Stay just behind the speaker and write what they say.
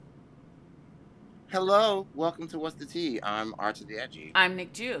Hello, welcome to What's the Tea? I'm R to the Edgy. I'm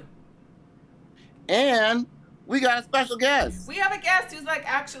Nick Jew. And we got a special guest. We have a guest who's like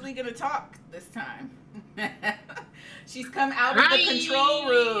actually gonna talk this time. She's come out of the control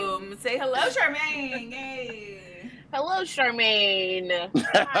room. Say hello, Charmaine. Yay. Hello, Charmaine.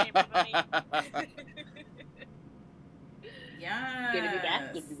 Hi, everybody. Yeah. Good to be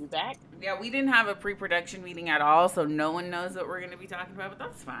back. Good to be back. Yeah, we didn't have a pre-production meeting at all, so no one knows what we're going to be talking about, but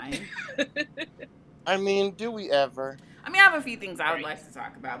that's fine. I mean, do we ever? I mean, I have a few things I would like to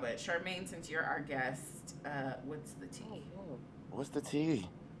talk about, but Charmaine, since you're our guest, what's the tea? What's the tea?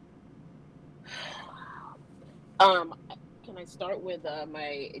 Can I start with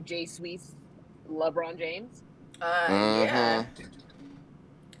my Suis LeBron James? Yeah.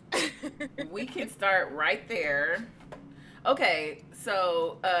 We can start right there. Okay,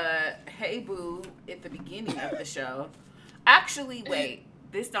 so hey boo at the beginning of the show. Actually, wait,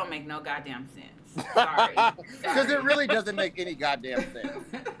 this don't make no goddamn sense. Sorry. Because it really doesn't make any goddamn sense.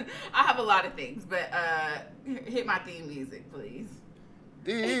 I have a lot of things, but hit my theme music, please.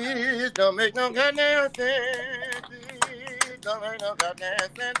 This don't make no goddamn sense. This don't make no goddamn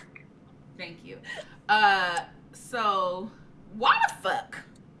sense. Thank you. So why the fuck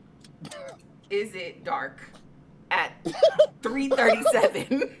is it dark at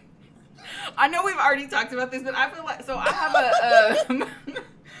 3:37? I know we've already talked about this, but I feel like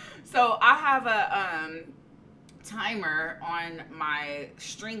I have a timer on my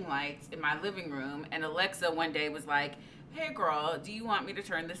string lights in my living room, and Alexa one day was like, "Hey girl, do you want me to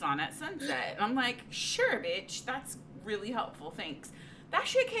turn this on at sunset?" And I'm like, "Sure, bitch. That's really helpful. Thanks." That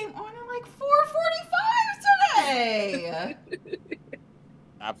shit came on at like 4:45 today.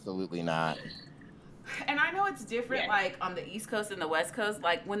 Absolutely not. And I know it's different, like, on the East Coast and the West Coast.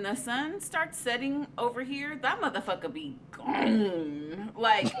 Like, when the sun starts setting over here, that motherfucker be gone.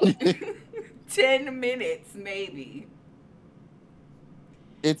 Like, 10 minutes, maybe.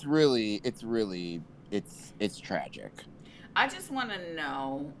 It's tragic. I just want to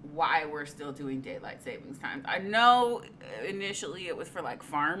know why we're still doing daylight savings times. I know initially it was for, like,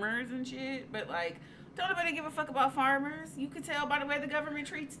 farmers and shit, but, like, don't nobody give a fuck about farmers. You can tell by the way the government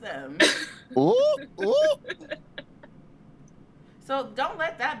treats them. Ooh, ooh. So don't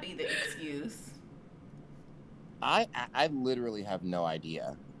let that be the excuse. I literally have no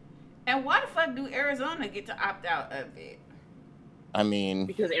idea. And why the fuck do Arizona get to opt out of it? I mean,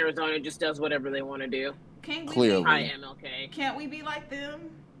 because Arizona just does whatever they want to do. Can't we clearly. Hi, MLK. Can't we be like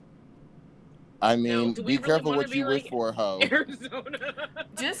them? I mean, no, be careful what you wish for, ho. Arizona.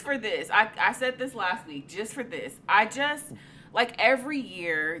 Just for this, I said this last week. Just for this, I just like every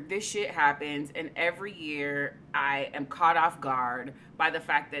year this shit happens, and every year I am caught off guard by the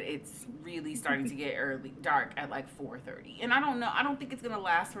fact that it's really starting to get dark at like 4:30, and I don't know. I don't think it's gonna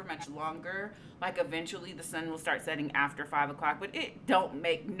last for much longer. Like eventually the sun will start setting after 5 o'clock, but it don't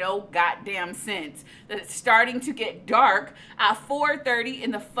make no goddamn sense that it's starting to get dark at 4:30 in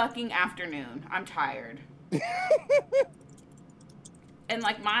the fucking afternoon. I'm tired. And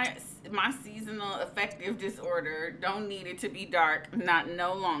like my seasonal affective disorder don't need it to be dark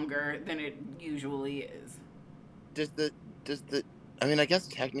no longer than it usually is. I mean, I guess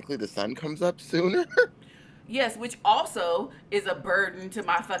technically the sun comes up sooner. Yes, which also is a burden to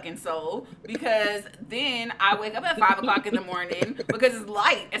my fucking soul, because then I wake up at 5 o'clock in the morning because it's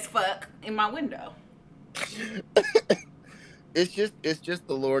light as fuck in my window. It's just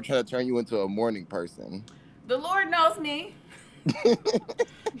the Lord trying to turn you into a morning person. The Lord knows me.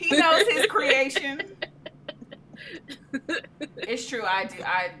 He knows his creation. It's true. I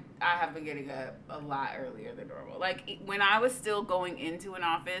have been getting up a lot earlier than normal. Like when I was still going into an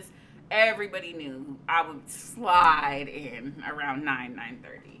office, everybody knew I would slide in around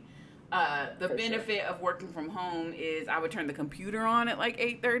 9:30. The benefit of working from home is I would turn the computer on at like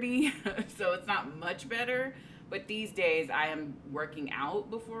 8:30, so it's not much better. But these days I am working out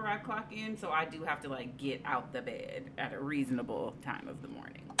before I clock in, so I do have to like get out the bed at a reasonable time of the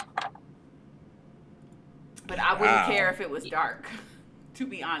morning. But I wouldn't care if it was dark. To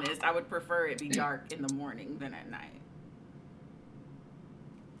be honest, I would prefer it be dark in the morning than at night.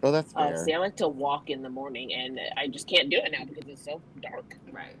 Oh, that's fair. See, I like to walk in the morning, and I just can't do it now because it's so dark.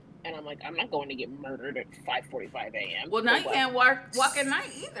 Right. And I'm like, I'm not going to get murdered at 5:45 a.m. Well, now you can't walk at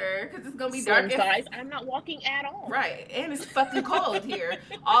night either because it's gonna be dark. I'm not walking at all. Right, and it's fucking cold here.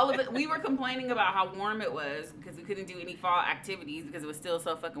 All of it. We were complaining about how warm it was because we couldn't do any fall activities because it was still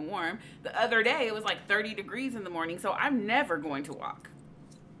so fucking warm. The other day it was like 30 degrees in the morning, so I'm never going to walk.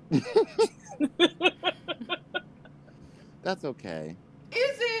 That's okay.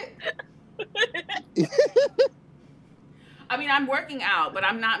 Is it? I mean, I'm working out, but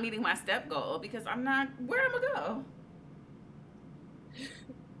I'm not meeting my step goal because I'm not. Where am I go?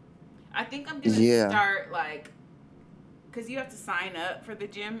 I think I'm gonna Yeah. start like, because you have to sign up for the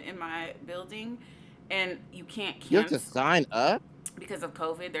gym in my building, and you can't You have to cancel sign up? because of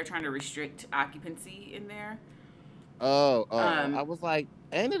COVID. They're trying to restrict occupancy in there. Oh. I Um, was like,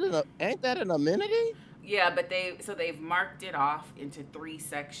 ain't that an amenity? Yeah, but they've marked it off into three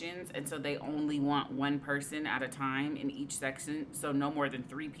sections, and so they only want one person at a time in each section, so no more than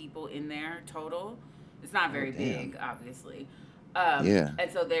three people in there total. It's not Oh very damn. big, obviously, Yeah.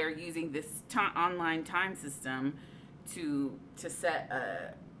 and so they're using this online time system to set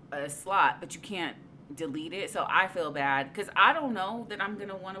a slot, but you can't delete it. So I feel bad because I don't know that I'm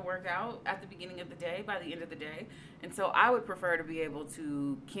gonna want to work out at the beginning of the day by the end of the day. And so I would prefer to be able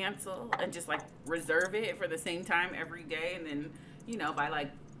to cancel and just like reserve it for the same time every day. And then, by like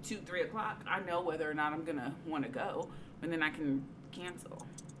 2, 3 o'clock, I know whether or not I'm going to want to go. And then I can cancel.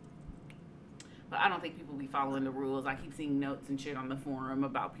 But I don't think people be following the rules. I keep seeing notes and shit on the forum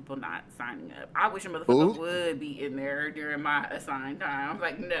about people not signing up. I wish a motherfucker Ooh. would be in there during my assigned time. I'm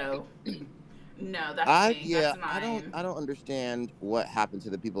like, no. No, that's me. That's mine. I don't understand what happened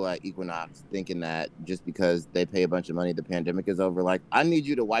to the people at Equinox thinking that just because they pay a bunch of money the pandemic is over. Like, I need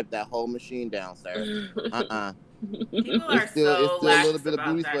you to wipe that whole machine down, sir. Uh-uh. People It's are still so a little lax bit of about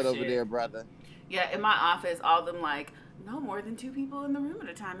booty that sweat over shit. there, brother. Yeah, in my office, all of them like, no more than two people in the room at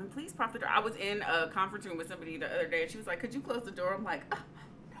a time, and please prop the door. I was in a conference room with somebody the other day, and she was like, "Could you close the door?" I'm like,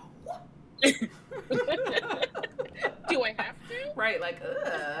 no. Do I have to? Right, like,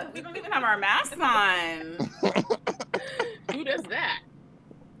 we don't even have our masks on. Who does that?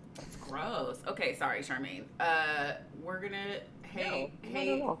 It's gross. Okay, sorry, Charmaine. We're gonna hey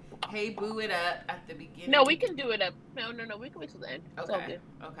boo it up at the beginning. No, we can do it up. No, we can wait till the end. It's all Okay. good.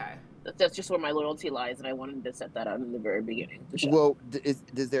 Okay. That's just where my loyalty lies, and I wanted to set that out in the very beginning of the show. Well,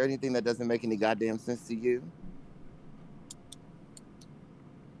 is there anything that doesn't make any goddamn sense to you?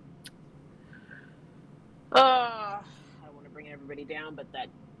 I don't want to bring everybody down, but that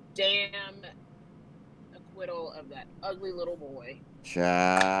damn acquittal of that ugly little boy.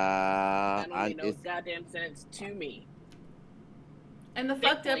 Child, That don't make no goddamn sense to me. And the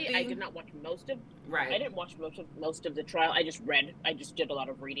fucked up thing, I did not watch most of. Right. I didn't watch most of the trial. I just read. I just did a lot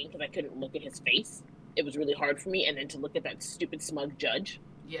of reading because I couldn't look at his face. It was really hard for me, and then to look at that stupid smug judge.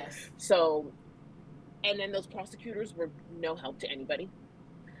 Yes. So, and then those prosecutors were no help to anybody.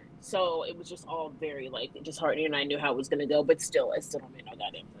 So it was just all very disheartening, and I knew how it was going to go, but still, it still don't make no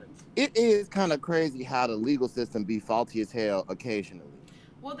goddamn sense. It is kind of crazy how the legal system be faulty as hell occasionally.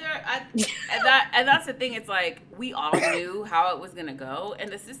 Well, and that's the thing. It's like we all knew how it was gonna go,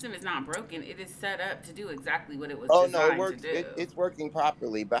 and the system is not broken. It is set up to do exactly what it was designed no, it works. to do. It's working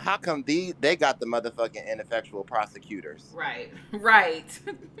properly. But how come they got the motherfucking ineffectual prosecutors? Right.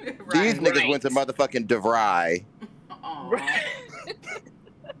 These niggas went to motherfucking DeVry.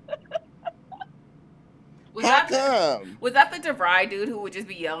 Was that the DeVry dude who would just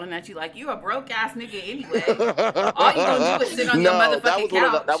be yelling at you like, you a broke ass nigga anyway? All you gonna do is sit on your motherfucking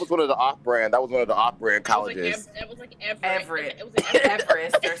couch. That was one of the off-brand. That was one of the off-brand colleges. It was like Everett. It was like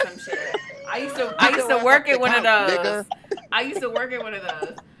Everest or some shit. I used to work at one of those. I used to work at one of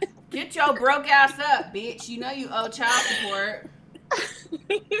those. Get your broke ass up, bitch. You know you owe child support.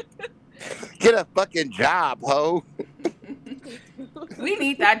 Get a fucking job, ho. We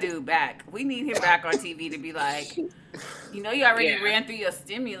need that dude back. We need him back on TV to be like, you know, you already ran through your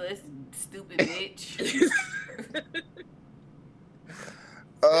stimulus, stupid bitch.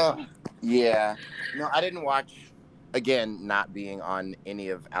 Yeah. No, I didn't watch. Again, not being on any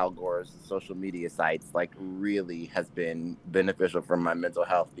of Al Gore's social media sites, like, really has been beneficial for my mental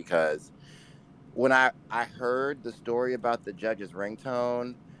health, because when I heard the story about the judge's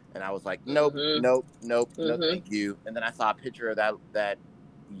ringtone, and I was like, nope, no, thank you. And then I saw a picture of that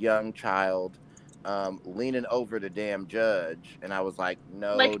young child leaning over the damn judge, and I was like,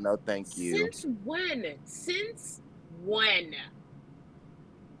 no, thank you. Since when?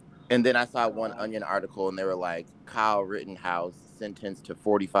 And then I saw one Onion article, and they were like, Kyle Rittenhouse sentenced to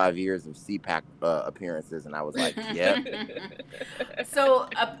 45 years of CPAC appearances, and I was like, yep. So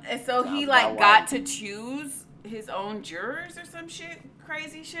he got to choose his own jurors or some shit,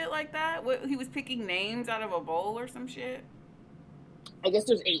 crazy shit like that. He was picking names out of a bowl or some shit. I guess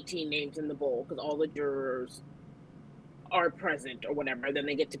there's 18 names in the bowl because all the jurors are present or whatever. Then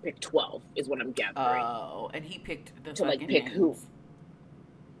they get to pick 12, is what I'm gathering. Oh, and he picked the to fucking pick names. Who?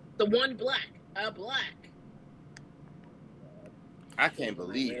 The one black. I can't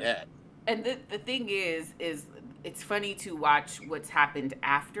believe that. And the thing is it's funny to watch what's happened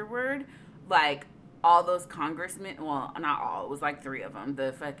afterward. Like, all those congressmen, well, not all, it was like three of them,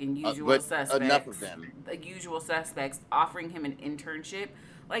 the fucking usual But enough of suspects, them. the usual suspects offering him an internship.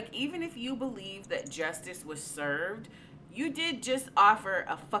 Like, even if you believe that justice was served, you did just offer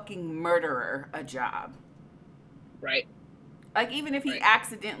a fucking murderer a job. Right. Like, even if he Right.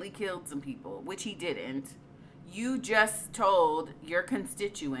 accidentally killed some people, which he didn't, you just told your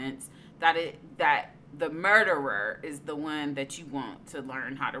constituents that the murderer is the one that you want to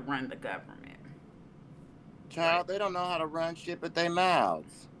learn how to run the government. Right. Child, they don't know how to run shit with their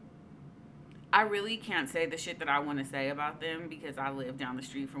mouths. I really can't say the shit that I want to say about them because I live down the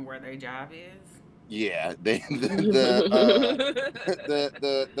street from where their job is. Yeah, they the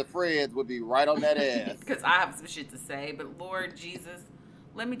Freds would be right on that ass. Because I have some shit to say, but Lord Jesus,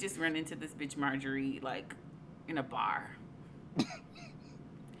 let me just run into this bitch Marjorie like in a bar.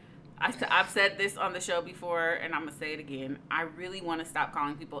 I've said this on the show before, and I'm gonna say it again. I really want to stop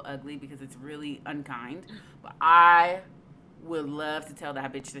calling people ugly because it's really unkind. But I would love to tell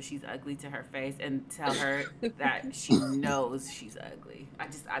that bitch that she's ugly to her face and tell her that she knows she's ugly.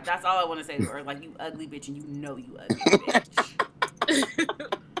 That's all I want to say to her. Like, you ugly bitch, and you know you ugly bitch.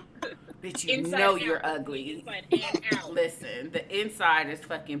 Bitch, you Inside know you're out. ugly. Inside and out. Listen, the inside is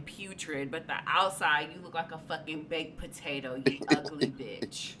fucking putrid, but the outside, you look like a fucking baked potato, you ugly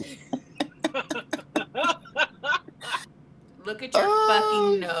bitch. Look at your fucking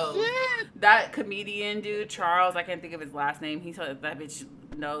Oh nose. shit! That comedian dude, Charles, I can't think of his last name. He said that bitch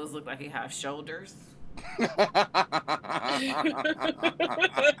nose looked like he has shoulders.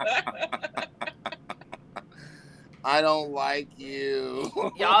 I don't like you.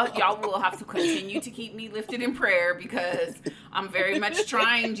 Y'all will have to continue to keep me lifted in prayer because I'm very much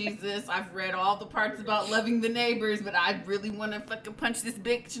trying, Jesus. I've read all the parts about loving the neighbors, but I really want to fucking punch this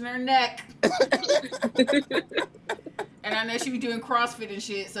bitch in her neck. And I know she be doing CrossFit and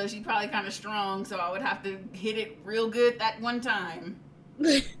shit, so she probably kind of strong. So I would have to hit it real good that one time.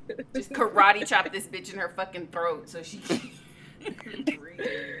 Just karate chop this bitch in her fucking throat so she can breathe.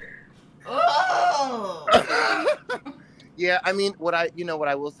 Oh. Yeah, I mean, what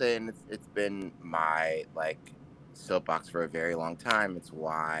I will say, and it's been my like soapbox for a very long time. It's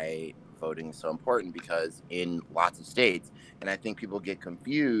why voting is so important because in lots of states, and I think people get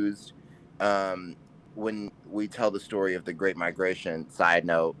confused um, when we tell the story of the Great Migration. Side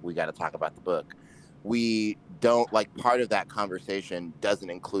note: we got to talk about the book. We don't like part of that conversation doesn't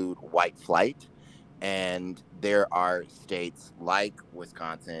include white flight. And there are states like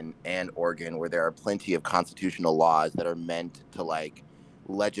Wisconsin and Oregon where there are plenty of constitutional laws that are meant to like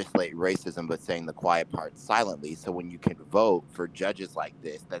legislate racism, but saying the quiet part silently. So when you can vote for judges like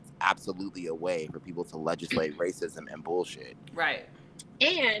this, that's absolutely a way for people to legislate racism and bullshit. Right.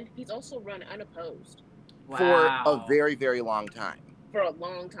 And he's also run unopposed For a Wow. very, very long time. for a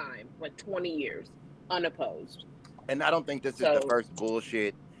long time, like 20 years, unopposed. And I don't think this is the So, first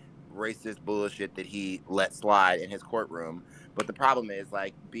bullshit, racist bullshit that he let slide in his courtroom. But the problem is,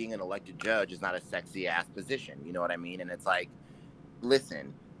 like, being an elected judge is not a sexy ass position. You know what I mean? And it's like,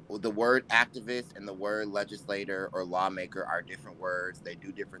 listen, the word activist and the word legislator or lawmaker are different words. They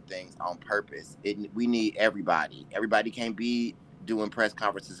do different things on purpose. We need everybody. Everybody can't be doing press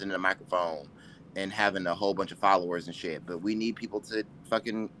conferences in a microphone and having a whole bunch of followers and shit. But we need people to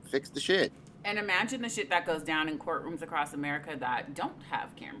fucking fix the shit. And imagine the shit that goes down in courtrooms across America that don't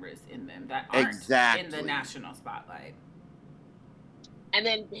have cameras in them, that aren't in the Exactly. national spotlight. and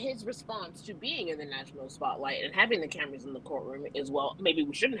then his response to being in the national spotlight and having the cameras in the courtroom is, well, maybe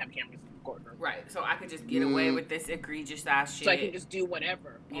we shouldn't have cameras in the courtroom. Right. So I could just get away with this egregious ass shit. So I can just do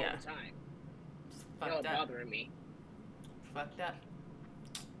whatever all Yeah. the time. It's Y'all fucked up. bothering me. Fucked up.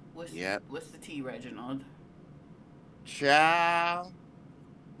 Yep. What's the tea, Reginald? Child,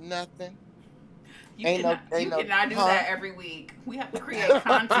 nothing. You Ain't no, cannot, ain't you no, cannot do huh? that every week. We have to create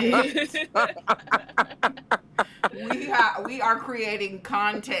content. We are creating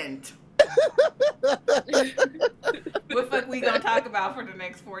content. What fuck we gonna talk about for the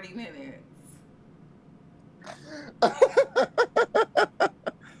next 40 minutes?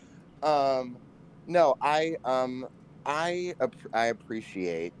 No, I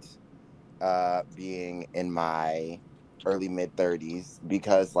appreciate being in my early mid 30s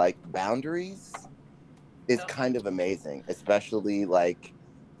because like boundaries is Help kind me. of amazing, especially like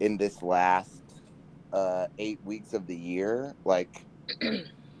in this last 8 weeks of the year. Like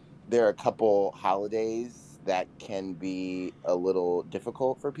there are a couple holidays that can be a little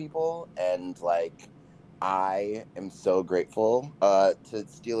difficult for people, and like I am so grateful. To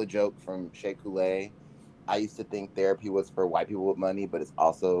steal a joke from Shea Coulee, I used to think therapy was for white people with money, but it's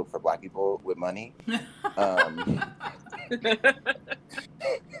also for black people with money. um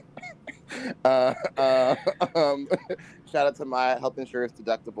uh, uh, um, shout out to my health insurance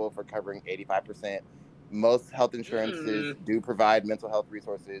deductible for covering 85%. Most health insurances Mm-mm. do provide mental health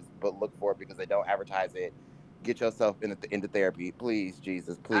resources, but look for it because they don't advertise it. Get yourself into therapy, please,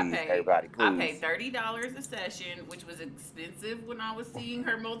 Jesus, please, everybody, I paid please. $30 a session, which was expensive when I was seeing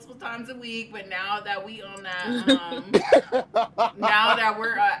her multiple times a week. But now that we on that, now that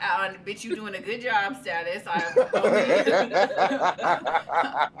we're on bitch you doing a good job status,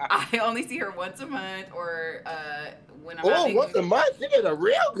 I only see her once a month, or when I'm Oh, once having a month, she did a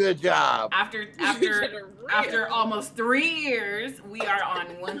real good job. after You after did a after real. almost 3 years, we are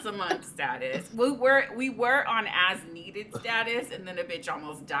on once a month status. We were on as needed status, and then a bitch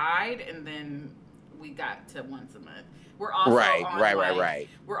almost died, and then we got to once a month. We're also Right, on right, right, like right.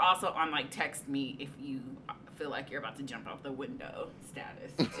 we're also on like text me if you feel like you're about to jump out the window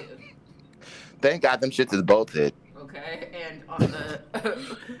status too. Thank God them shits is bolted. Okay, and on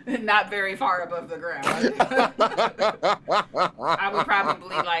the not very far above the ground. I would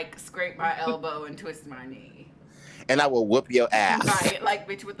probably like scrape my elbow and twist my knee. And I will whoop your ass. Right, like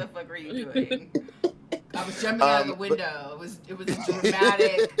bitch, what the fuck are you doing? I was jumping out of the But window. It was a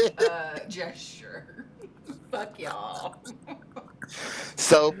dramatic gesture. Fuck y'all.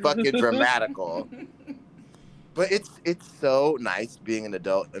 so fucking dramatical. But it's so nice being an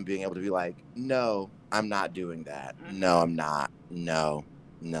adult and being able to be like, no, I'm not doing that. No, Mhm. I'm not. No,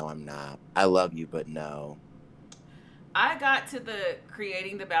 no, I'm not. I love you, but no. I got to the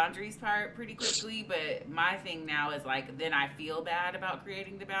creating the boundaries part pretty quickly, but my thing now is like, then I feel bad about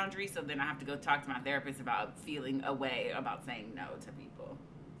creating the boundaries, so then I have to go talk to my therapist about feeling a way about saying no to people.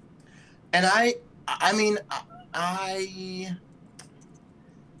 And I mean, I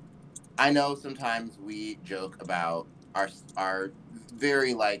I know sometimes we joke about our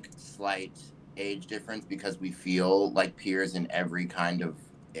very like slight age difference because we feel like peers in every kind of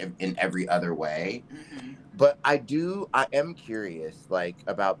in every other way. Mm-hmm. But I am curious like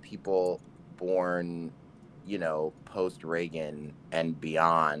about people born, post Reagan and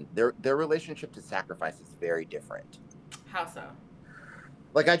beyond. Their relationship to sacrifice is very different. How so?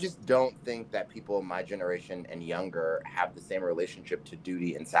 Like I just don't think that people in my generation and younger have the same relationship to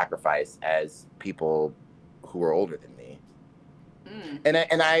duty and sacrifice as people who are older than me. Mm.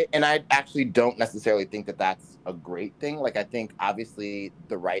 And I actually don't necessarily think that that's a great thing. Like I think obviously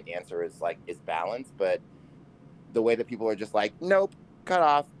the right answer is balance, but the way that people are just like, nope, cut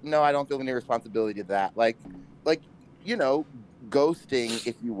off. No, I don't feel any responsibility to that. Like you know, ghosting,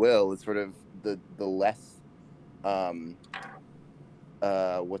 if you will, is sort of the less um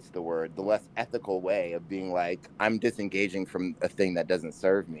what's the word, the less ethical way of being like, I'm disengaging from a thing that doesn't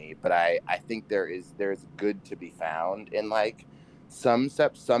serve me. But I think there's good to be found in like some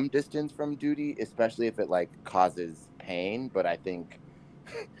distance from duty, especially if it like causes pain. But I think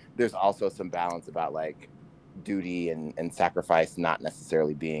there's also some balance about like duty and sacrifice not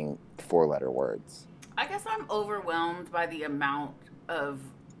necessarily being four letter words. I guess I'm overwhelmed by the amount of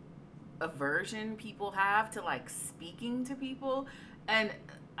aversion people have to like speaking to people, and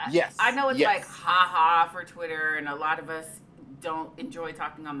I Yes, know it's like yes. haha for Twitter, and a lot of us don't enjoy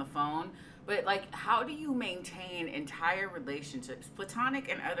talking on the phone. But like, how do you maintain entire relationships, platonic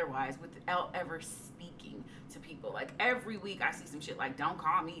and otherwise, without ever speaking to people? Like every week, I see some shit like, "Don't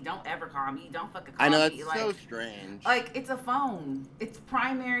call me, don't ever call me, don't fucking I call know me." it's so strange. Like it's a phone. Its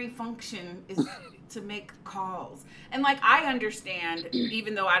primary function is to make calls. And like I understand,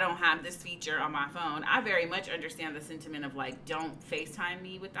 even though I don't have this feature on my phone, I very much understand the sentiment of like, don't FaceTime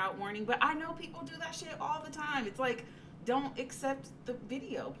me without warning. But I know people do that shit all the time. It's like, don't accept the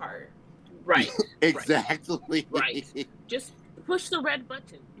video part. Right, right, Exactly. right. Just push the red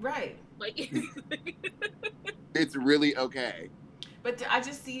button. Right. Like, It's really okay. But I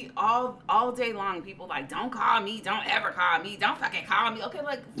just see all day long people like, don't call me, don't ever call me, don't fucking call me. Okay,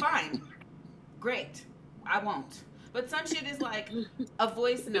 like fine, great. I won't. But some shit is like a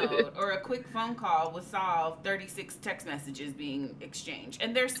voice note or a quick phone call will solve 36 text messages being exchanged.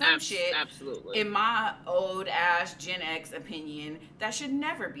 And there's some shit, absolutely. in my old ass Gen X opinion, that should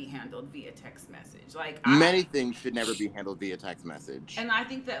never be handled via text message. Many things should never be handled via text message. And I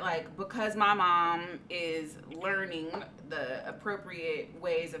think that like because my mom is learning the appropriate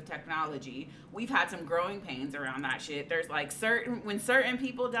ways of technology, we've had some growing pains around that shit. There's like certain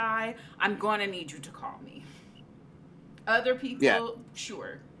people die, I'm gonna need you to call me. Other Yeah. people,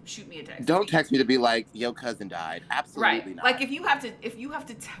 sure, shoot me a text. Don't text me to be like, your cousin died. Right. Absolutely Like not. if you have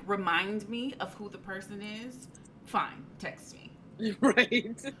to remind me of who the person is, fine, text me.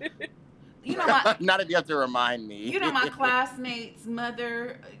 Right. You know my Not if you have to remind you me. know my classmate's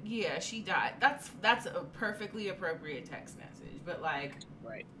mother, yeah, she died. That's a perfectly appropriate text message. But like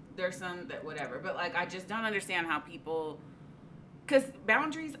Right. There's some that whatever, but like I just don't understand how people, because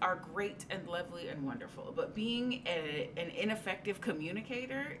boundaries are great and lovely and wonderful, but being an ineffective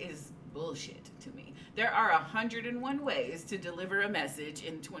communicator is bullshit to me. There are 101 ways to deliver a message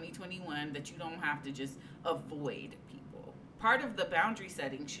in 2021 that you don't have to just avoid people. Part of the boundary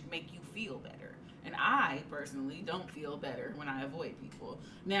setting should make you feel better. And I personally don't feel better when I avoid people.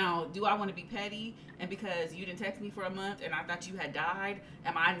 Now, do I want to be petty? And because you didn't text me for a month and I thought you had died,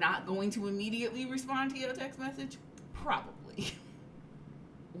 am I not going to immediately respond to your text message? Probably.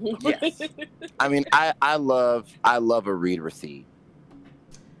 Yes. I mean, I love a read receipt.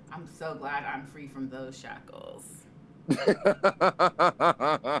 I'm so glad I'm free from those shackles.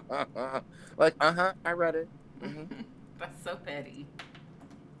 Like, I read it. Hmm. That's so petty.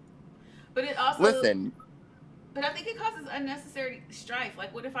 But it also, Listen, but I think it causes unnecessary strife.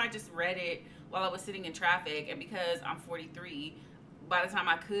 Like, what if I just read it while I was sitting in traffic, and because I'm 43, by the time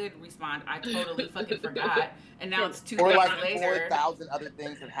I could respond, I totally fucking forgot, and now it's two or days like later. 4,000 other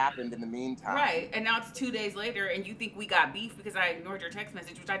things have happened in the meantime. Right, and now it's 2 days later, and you think we got beef because I ignored your text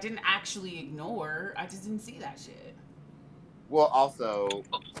message, which I didn't actually ignore. I just didn't see that shit. Well, also,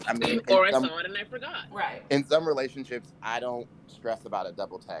 I mean, Or I saw it and I forgot. Right. in some relationships, I don't stress about a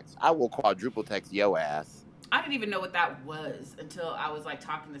double text. I will quadruple text yo ass. I didn't even know what that was until I was like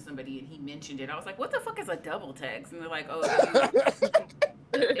talking to somebody and he mentioned it. I was like, "What the fuck is a double text?" And they're like, "Oh,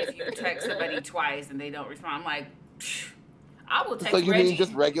 if you text somebody twice and they don't respond." I'm like, Psh, I will text So you Reggie. mean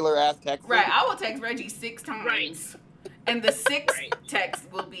just regular ass texting? Right, I will text Reggie 6 times. Right. And the sixth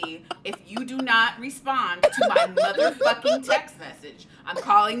text will be, if you do not respond to my motherfucking text message, I'm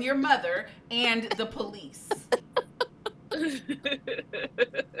calling your mother and the police.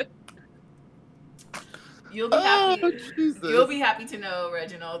 You'll be happy. Oh, Jesus. You'll be happy to know,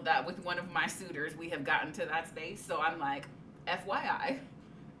 Reginald, that with one of my suitors, we have gotten to that space. So I'm like, FYI,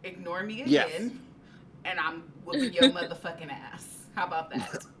 ignore me again, Yes. and I'm whooping your motherfucking ass. How about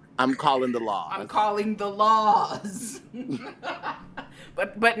that? I'm calling the law. I'm calling the laws.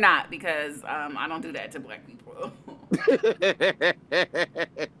 but not because I don't do that to black people.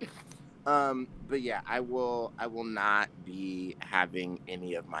 But yeah, I will not be having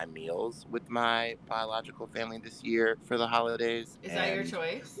any of my meals with my biological family this year for the holidays. Is that your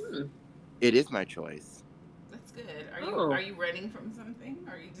choice? It is my choice. That's good. Are you running from something,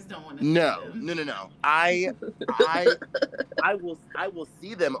 or you just don't want to? No. I will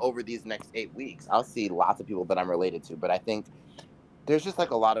see them over these next 8 weeks. I'll see lots of people that I'm related to, but I think there's just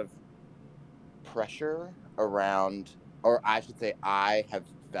like a lot of pressure around, or I should say, I have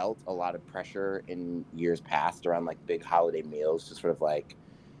felt a lot of pressure in years past around like big holiday meals, just sort of like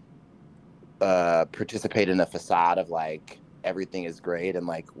participate in a facade of like everything is great and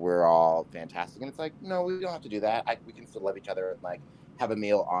like we're all fantastic. And it's like, no, we don't have to do that. We can still love each other and like have a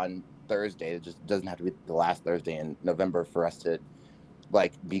meal on Thursday. It just doesn't have to be the last Thursday in November for us to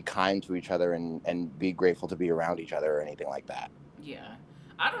like be kind to each other and be grateful to be around each other or anything like that. Yeah.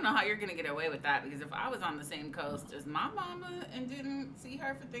 I don't know how you're gonna get away with that, because if I was on the same coast as my mama and didn't see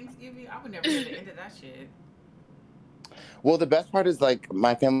her for Thanksgiving, I would never hear the end of that shit. Well, the best part is like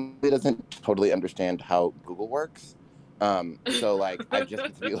my family doesn't totally understand how Google works. So like I just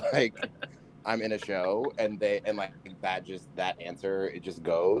get to be like, I'm in a show and like that answer, it just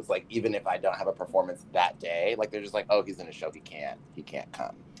goes. Like even if I don't have a performance that day, like they're just like, oh, he's in a show, he can't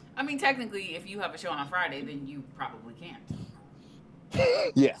come. I mean, technically, if you have a show on a Friday, then you probably can't.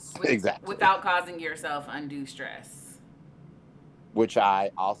 Yes, exactly. Without causing yourself undue stress. Which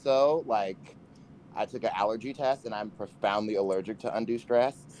I also like. I took an allergy test and I'm profoundly allergic to undue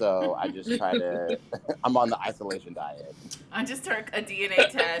stress. So I just try to, I'm on the isolation diet. I just took a DNA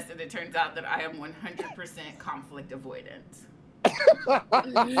test and it turns out that I am 100% conflict avoidant.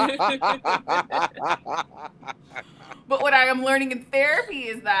 But what I am learning in therapy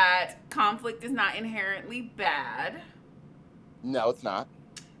is that conflict is not inherently bad. No, it's not.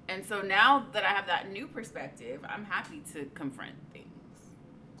 And so now that I have that new perspective, I'm happy to confront things.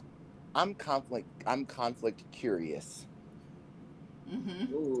 I'm conflict curious.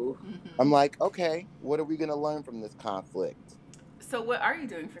 Mm-hmm. Mm-hmm. I'm like, okay, what are we going to learn from this conflict? So what are you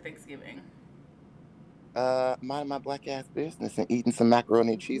doing for Thanksgiving? Mind my black ass business and eating some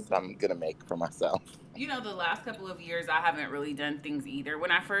macaroni and cheese that I'm going to make for myself. You know, the last couple of years, I haven't really done things either.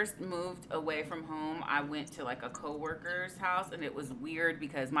 When I first moved away from home, I went to like a coworker's house, and it was weird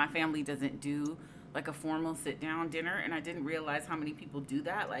because my family doesn't do like a formal sit down dinner, and I didn't realize how many people do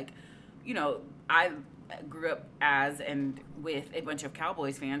that. Like, you know, I grew up as and with a bunch of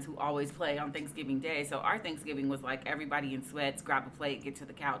Cowboys fans who always play on Thanksgiving Day. So our Thanksgiving was like everybody in sweats, grab a plate, get to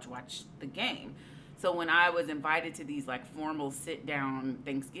the couch, watch the game. So when I was invited to these like formal sit down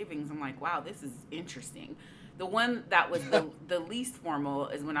Thanksgivings, I'm like, wow, this is interesting. The one that was the least formal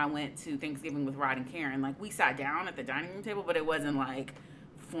is when I went to Thanksgiving with Rod and Karen. Like we sat down at the dining room table, but it wasn't like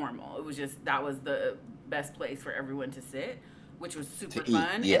formal. It was just that was the best place for everyone to sit, which was super To eat, fun.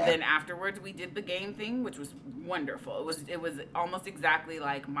 And yeah. then afterwards we did the game thing, which was wonderful. It was almost exactly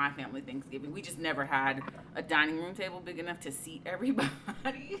like my family Thanksgiving. We just never had a dining room table big enough to seat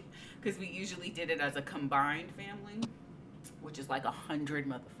everybody because we usually did it as a combined family, which is like 100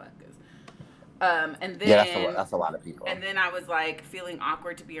 motherfuckers. Um, and Yeah, then that's a lot of people. and then I was like feeling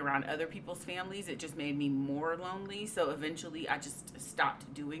awkward to be around other people's families. It just made me more lonely. So eventually I just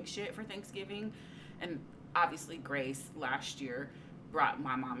stopped doing shit for Thanksgiving. And obviously Grace last year brought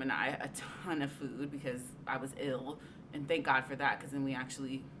my mom and I a ton of food because I was ill. And thank God for that because then we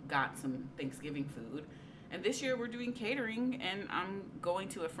actually got some Thanksgiving food. And this year we're doing catering and I'm going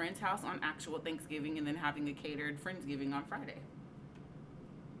to a friend's house on actual Thanksgiving and then having a catered Friendsgiving on Friday.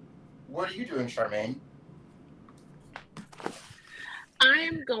 What are you doing, Charmaine?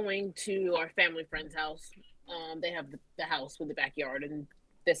 I'm going to our family friend's house. They have the house with the backyard, and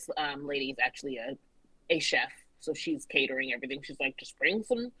this lady is actually a chef, so she's catering everything. She's like, just bring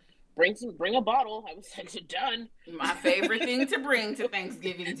a bottle. I was like, done. My favorite thing to bring to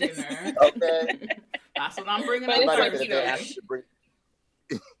Thanksgiving dinner. Okay. That's what I'm bringing But on I'm it's about to like, say if they ask Thursday. you to bring,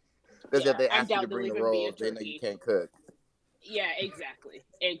 if yeah, they I ask you to doubt bring there'll the even be a rolls, they know you turkey. can't cook. Yeah,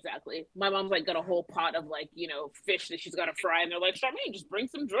 exactly. My mom's like got a whole pot of like fish that she's got to fry, and they're like, Charmaine, just bring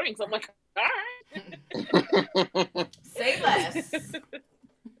some drinks. I'm like, all right. Say less.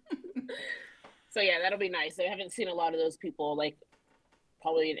 So yeah, that'll be nice. I haven't seen a lot of those people like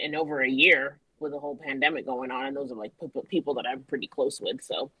probably in over a year with the whole pandemic going on, and those are like people that I'm pretty close with.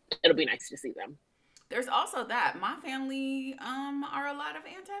 So it'll be nice to see them. There's also that my family are a lot of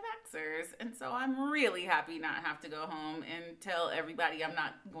anti-vaxxers, and so I'm really happy not have to go home and tell everybody I'm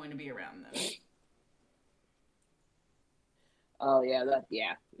not going to be around them. Oh yeah, that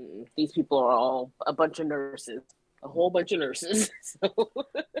yeah. These people are all a bunch of nurses, a whole bunch of nurses. So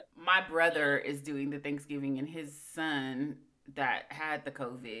My brother is doing the Thanksgiving, and his son that had the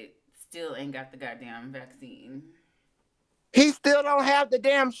COVID still ain't got the goddamn vaccine. He still don't have the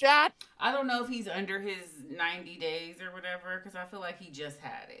damn shot. I don't know if he's under his 90 days or whatever, because I feel like he just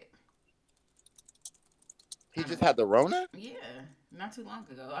had it. He I just don't. had the Rona. Yeah, not too long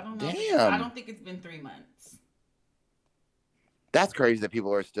ago. I don't know if it's. I Damn, don't think it's been 3 months. that's crazy that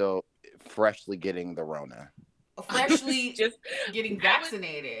people are still freshly getting the Rona. Freshly just getting I was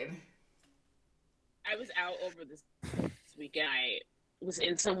vaccinated. I was out over this weekend. I was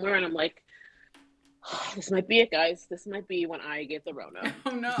in somewhere, and I'm like, this might be it, guys. This might be when I get the Rona.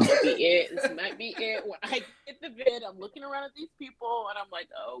 Oh no. This might be it. This might be it. When I get the vid, I'm looking around at these people, and I'm like,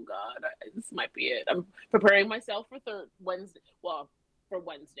 oh God, this might be it. I'm preparing myself for Wednesday. Well, for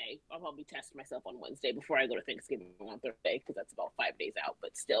Wednesday, I'll probably test myself on Wednesday before I go to Thanksgiving on Thursday because that's about 5 days out.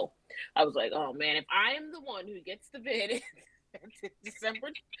 But still, I was like, oh man, if I am the one who gets the vid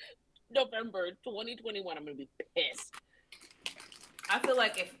November 2021, I'm gonna be pissed. I feel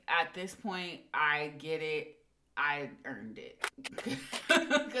like if at this point I get it, I earned it.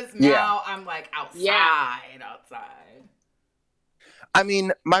 Because Yeah. now I'm like Yeah. outside. I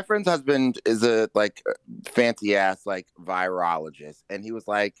mean, my friend's husband is a like fancy ass like virologist, and he was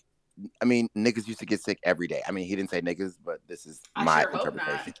like, I mean, niggas used to get sick every day. I mean, he didn't say niggas, but this is I my sure hope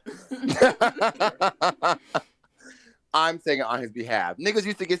interpretation. not. I'm saying it on his behalf. Niggas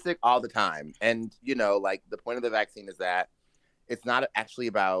used to get sick all the time, and like the point of the vaccine is that it's not actually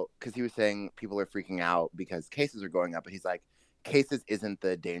about, because he was saying people are freaking out because cases are going up, but he's like, cases isn't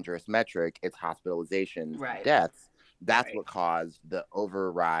the dangerous metric, it's hospitalizations, Right. deaths. That's Right. what caused the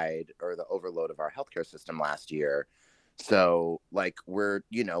override or the overload of our healthcare system last year. So like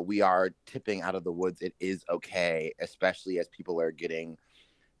we are tipping out of the woods. It is okay, especially as people are getting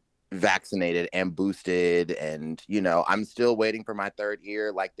vaccinated and boosted, and I'm still waiting for my third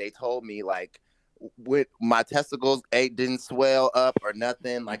ear. Like they told me, like with my testicles didn't swell up or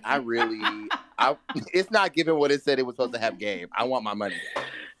nothing. Like I it's not giving what it said it was supposed to have gave. I want my money back.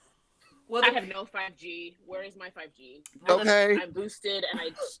 Well, I have no 5G. Where is my 5G? Okay. I'm boosted, and I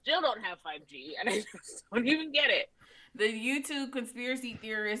still don't have 5G, and I just don't even get it. The YouTube conspiracy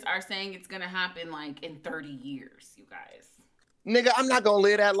theorists are saying it's gonna happen like in 30 years, you guys. Nigga, I'm not gonna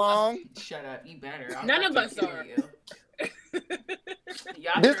live that long. Shut up, you better. None of us are. You.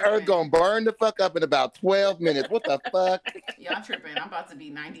 Y'all This tripping. earth gonna burn the fuck up in about 12 minutes. What the fuck? Y'all tripping. I'm about to be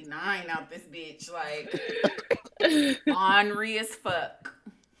 99 out this bitch. Like, ornery as fuck.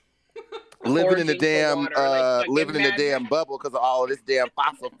 living in the foraging for damn water, like fucking living in the Mad damn Max. bubble because of all of this damn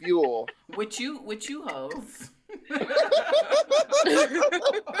fossil fuel. With you hoes.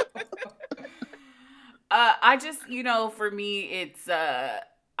 I just, for me, it's I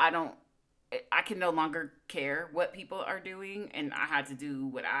can no longer care what people are doing, and I had to do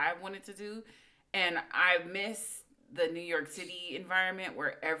what I wanted to do, and I miss the New York City environment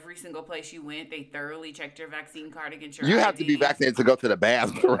where every single place you went, they thoroughly checked your vaccine card against your You have to be ID. vaccinated to go to the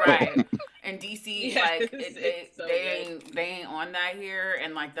bathroom. Right. And DC, Yes, like it's so they ain't on that here,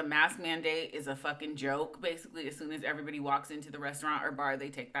 and like the mask mandate is a fucking joke. Basically, as soon as everybody walks into the restaurant or bar, they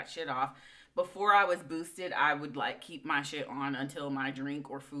take that shit off. Before I was boosted, I would like keep my shit on until my drink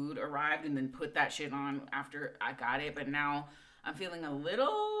or food arrived, and then put that shit on after I got it. But now I'm feeling a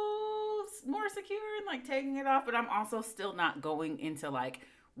little more secure and like taking it off, but I'm also still not going into like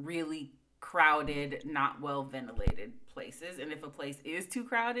really crowded, not well ventilated places. And if a place is too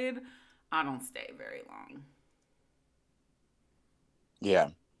crowded, I don't stay very long. Yeah.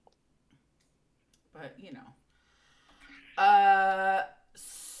 But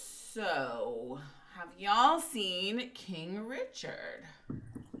so have y'all seen King Richard?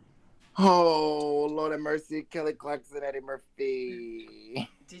 Oh, Lord have mercy, Kelly Clarkson, Eddie Murphy.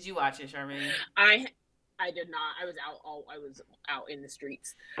 Did you watch it, Charmaine? I did not. I was out in the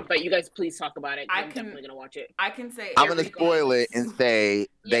streets. But you guys, please talk about it. I'm definitely gonna watch it. I can say I'm gonna spoil it and say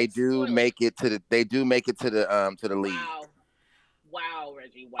they do make it to the lead. Wow,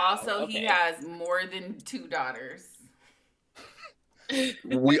 Reggie. Wow. Also, he has more than 2 daughters.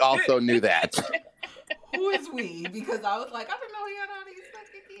 We also knew that. Who is we? Because I was like, I didn't know he had all these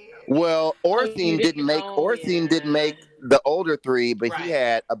fucking kids. Well, Orsine didn't make the older 3, but he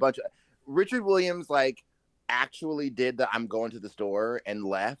had a bunch of. Richard Williams actually did the I'm going to the store and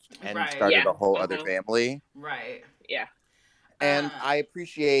left and started a whole other family. Right. Yeah. And I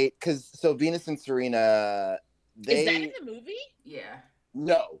appreciate because Venus and Serena, is that in the movie? Yeah.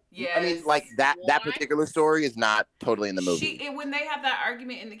 No. Yes. I mean, that particular story is not totally in the movie. When they have that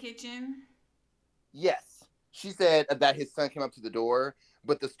argument in the kitchen. Yes. She said that his son came up to the door,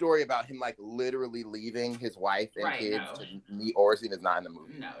 but the story about him literally leaving his wife and kids to meet Orsine is not in the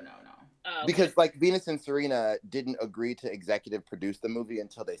movie. No. Because Venus and Serena didn't agree to executive produce the movie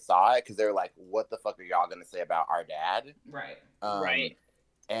until they saw it because they're like, "What the fuck are y'all gonna say about our dad?" Right. Right.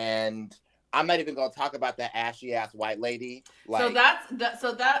 And I'm not even gonna talk about that ashy ass white lady. This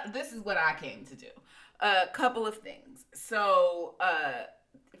is what I came to do. A couple of things. So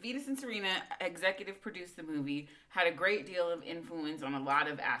Venus and Serena executive produced the movie, had a great deal of influence on a lot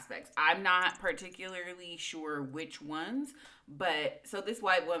of aspects. I'm not particularly sure which ones, but so this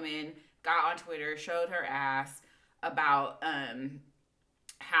white woman got on Twitter, showed her ass about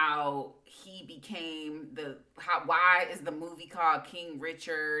how he became why is the movie called King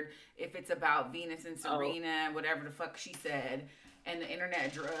Richard if it's about Venus and Serena, whatever the fuck she said, and the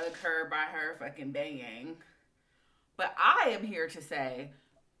internet drug her by her fucking banging. But I am here to say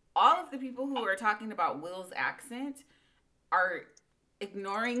all of the people who are talking about Will's accent are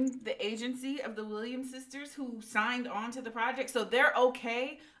ignoring the agency of the Williams sisters who signed on to the project. So they're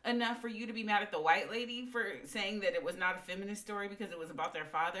okay enough for you to be mad at the white lady for saying that it was not a feminist story because it was about their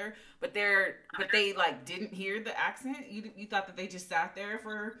father, but they didn't hear the accent. You thought that they just sat there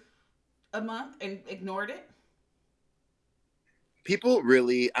for a month and ignored it? People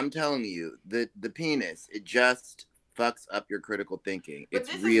really, I'm telling you, the penis, it just fucks up your critical thinking. But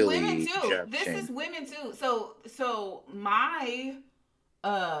it's this really is women too. This is women too. So my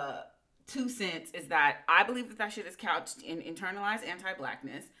 2 cents is that I believe that shit is couched in internalized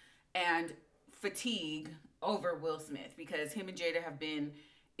anti-blackness and fatigue over Will Smith because him and Jada have been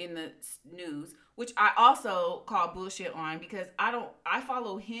in the news, which I also call bullshit on because I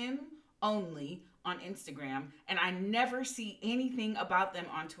follow him only on Instagram and I never see anything about them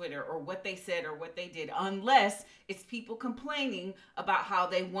on Twitter or what they said or what they did unless it's people complaining about how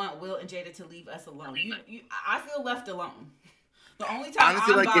they want Will and Jada to leave us alone. I feel left alone. The only time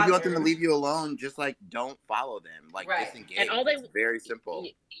honestly, I'm bothered, if you want them to leave you alone, just don't follow them. Disengage. And it's very simple.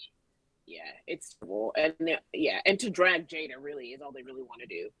 Yeah, it's cool. And and to drag Jada really is all they really want to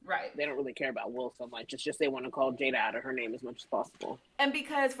do. Right. They don't really care about Will so much. It's just they want to call Jada out of her name as much as possible. And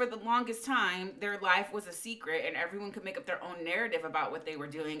because for the longest time, their life was a secret and everyone could make up their own narrative about what they were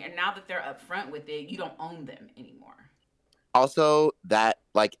doing. And now that they're upfront with it, you don't own them anymore. Also, that,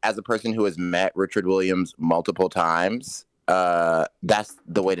 as a person who has met Richard Williams multiple times, that's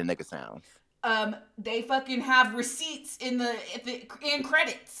the way the nigga sounds. They fucking have receipts in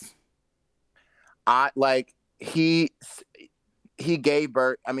credits. He gave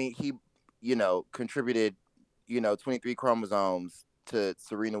birth. I mean, he, contributed, 23 chromosomes to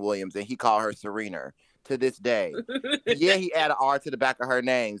Serena Williams and he called her Serena to this day. Yeah, he added R to the back of her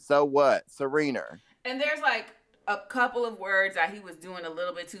name. So what? Serena. And there's like a couple of words that he was doing a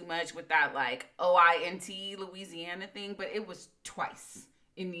little bit too much with that like OINT Louisiana thing, but it was twice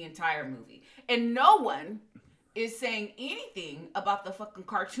in the entire movie. And no one is saying anything about the fucking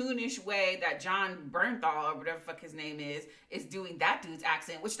cartoonish way that John Bernthal or whatever the fuck his name is doing that dude's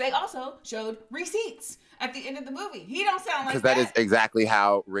accent, which they also showed receipts at the end of the movie. He don't sound Because like that is that. exactly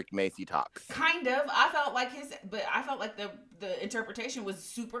how Rick Macy talks. Kind of. I felt like the interpretation was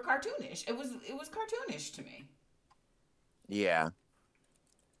super cartoonish. It was cartoonish to me. Yeah.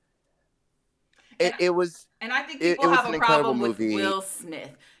 And It was and I think it people was have an a incredible problem with movie. Will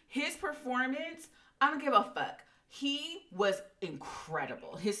Smith. His performance, I don't give a fuck. He was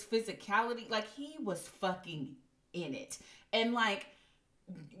incredible. His physicality, like he was fucking in it. And like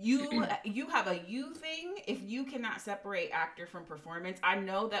you have a you thing if you cannot separate actor from performance. I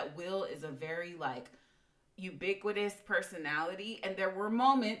know that Will is a very like ubiquitous personality, and there were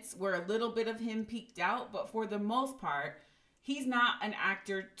moments where a little bit of him peeked out, but for the most part he's not an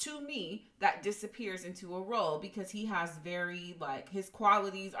actor to me that disappears into a role, because he has very like his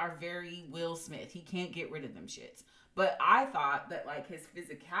qualities are very Will Smith. He can't get rid of them shits. But I thought that like his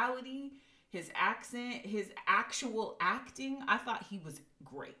physicality, his accent, his actual acting, I thought he was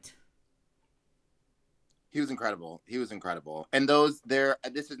great. He was incredible. He was incredible. And those there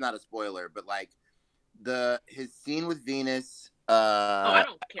this is not a spoiler, but like the his scene with Venus Oh, I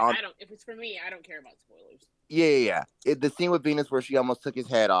don't care. on I don't. If it's for me, I don't care about spoilers. yeah. The scene with Venus where she almost took his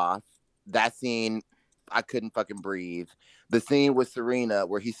head off. That scene, I couldn't fucking breathe. The scene with Serena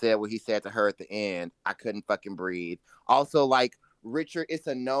where he said what he said to her at the end, I couldn't fucking breathe. Also, like Richard, it's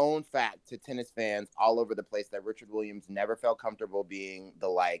a known fact to tennis fans all over the place that Richard Williams never felt comfortable being the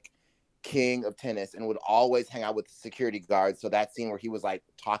like king of tennis and would always hang out with the security guards. So that scene where he was like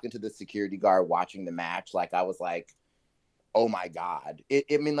talking to the security guard watching the match, like I was like, oh my god. I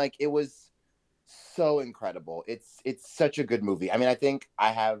mean, like it was so incredible. It's such a good movie. I mean, I think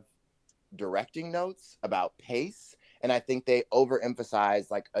I have directing notes about pace, and I think they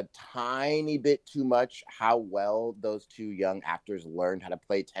overemphasize like a tiny bit too much how well those two young actors learned how to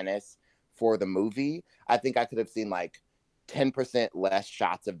play tennis for the movie. I think I could have seen like 10% less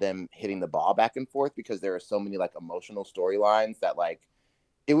shots of them hitting the ball back and forth because there are so many like emotional storylines that like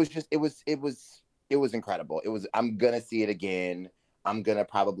it was just it was incredible. It was I'm gonna see it again. I'm gonna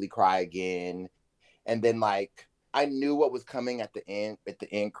probably cry again. And then like I knew what was coming at the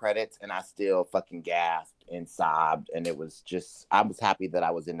end credits, and I still fucking gasped and sobbed, and it was just I was happy that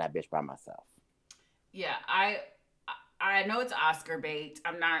I was in that bitch by myself. Yeah, I know it's Oscar bait.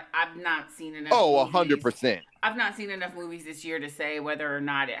 I've not seen enough Oh, 100%. movies. I've not seen enough movies this year to say whether or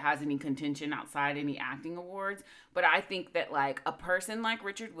not it has any contention outside any acting awards. But I think that like a person like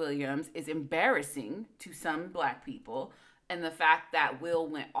Richard Williams is embarrassing to some black people. And the fact that Will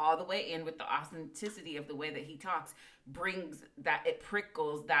went all the way in with the authenticity of the way that he talks brings that it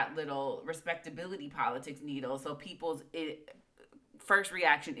prickles that little respectability politics needle. So first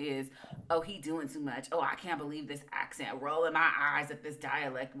reaction is, oh, he doing too much. Oh, I can't believe this accent. Rolling my eyes at this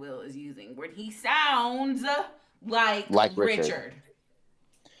dialect Will is using. When he sounds like Like Richard. Richard.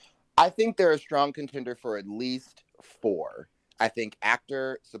 I think they're a strong contender for at least four. I think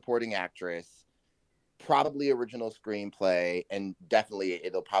actor, supporting actress, probably original screenplay, and definitely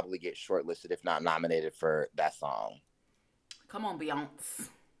it'll probably get shortlisted if not nominated for that song. Come on, Beyonce.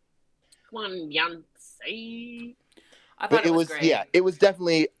 Come on, Beyonce. I thought But it it was was yeah, great. it was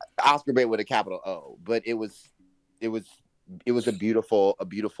definitely Oscar bait with a capital O. But it was it was a beautiful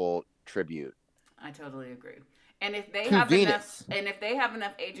tribute I totally agree. And if they to have enough, Venus. and if they have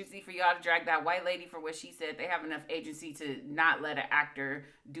enough agency for y'all to drag that white lady for what she said, they have enough agency to not let an actor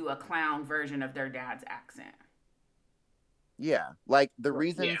do a clown version of their dad's accent. Yeah, like the Yeah,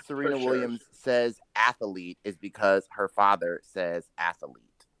 reason for Serena sure. Williams says athlete is because her father says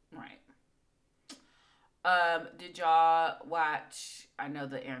athlete. Right. Did y'all watch? I know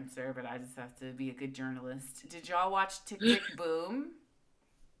the answer, but I just have to be a good journalist. Did y'all watch Tick Tick Boom?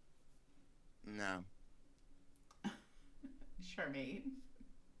 No. Charmaine.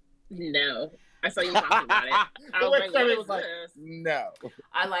 No, I saw you talking about it. I The was way like, "What Charmaine is was like, this?" no.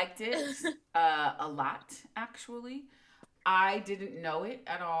 I liked it a lot, actually. I didn't know it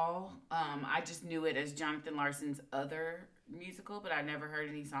at all. I just knew it as Jonathan Larson's other musical, but I never heard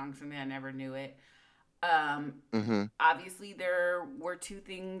any songs from it. I never knew it. Um, Mm-hmm. Obviously, there were two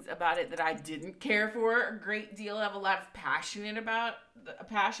things about it that I didn't care for a great deal. I have a lot of passion about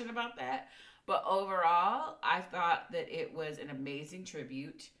that. But overall, I thought that it was an amazing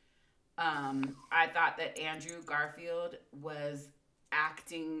tribute. I thought that Andrew Garfield was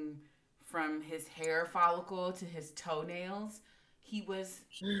acting from his hair follicle to his toenails. He was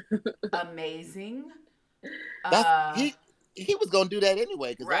amazing. That's Uh, he was gonna do that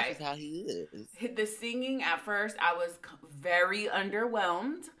anyway because that's right. just how he is. The singing at first, I was very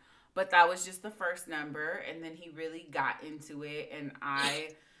underwhelmed, but that was just the first number, and then he really got into it. And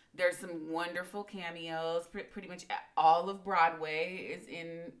there's some wonderful cameos. Pretty much all of Broadway is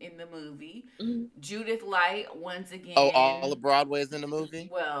in the movie. Mhm. Judith Light once Oh, all of again. Broadway is in the movie.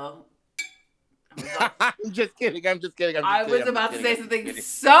 Well, I was about I'm just kidding. I'm just kidding. I'm just I kidding. was I'm just about to kidding. say I'm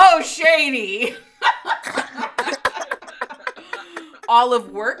just something kidding. so shady. All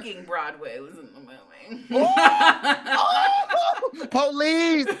of working Broadway was in the movie. Oh!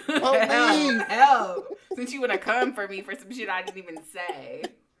 Police! Police! Hell. Since you want to come for me for some shit I didn't even say.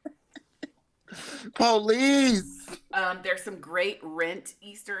 Police! There's some great Rent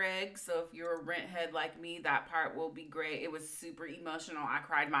Easter eggs. So if you're a Rent head like me, that part will be great. It was super emotional. I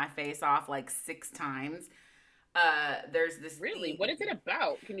cried my face off like 6 times. There's this Really? theme. What is it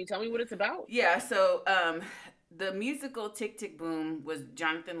about? Can you tell me what it's about? Yeah, so the musical Tick Tick Boom was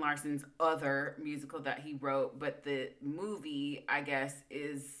Jonathan Larson's other musical that he wrote, but the movie, I guess,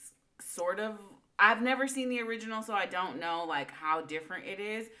 is sort of, I've never seen the original, so I don't know like how different it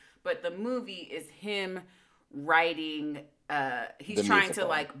is, but the movie is him writing he's The trying to musical.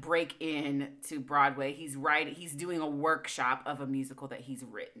 like break in to Broadway. He's doing a workshop of a musical that he's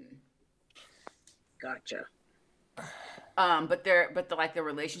written. Gotcha. But the like the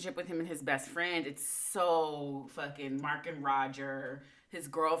relationship with him and his best friend, it's so fucking Mark and Roger. His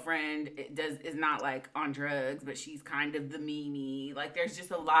girlfriend is not like on drugs, but she's kind of the meanie. Like there's just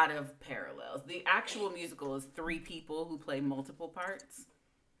a lot of parallels. The actual musical is 3 people who play multiple parts.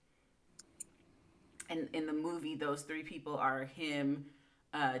 And in the movie, those 3 people are him,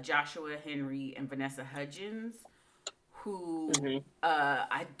 Joshua Henry, and Vanessa Hudgens, who Mm-hmm.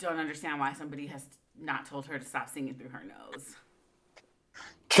 I don't understand why somebody has not told her to stop singing through her nose.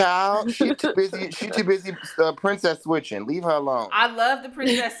 Child, she too busy. She too busy princess switching. Leave her alone. I love the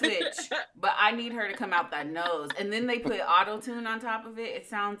princess switch, but I need her to come out that nose. And then they put auto tune on top of it. It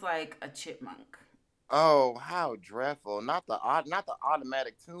sounds like a chipmunk. Oh, how dreadful! Not the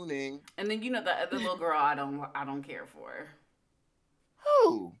automatic tuning. And then you know the other little girl I don't care for.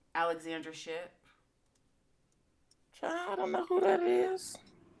 Who? Alexandra Shipp. Child, I don't know who that is.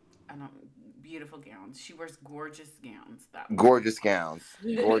 I don't beautiful gowns. She wears gorgeous gowns. That one. Gorgeous gowns.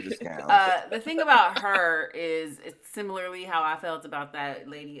 Gorgeous gowns. The thing about her is it's similarly how I felt about that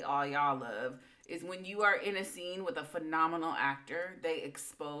lady all y'all love is when you are in a scene with a phenomenal actor, they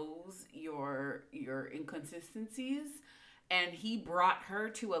expose your inconsistencies, and he brought her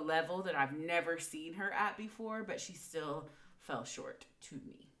to a level that I've never seen her at before, but she still fell short to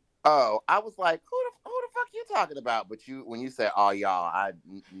me. Oh, I was like, who the fuck you talking about? But when you said, "Oh y'all," I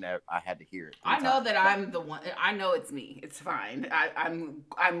had to hear it. I know times. that I'm the one. I know it's me. It's fine.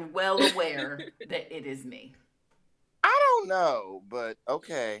 I'm well aware that it is me. I don't know, but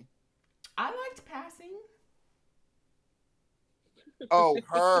okay. I liked Passing. Oh,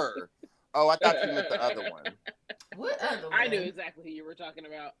 her. Oh, I thought you meant the other one. What other one? I knew exactly who you were talking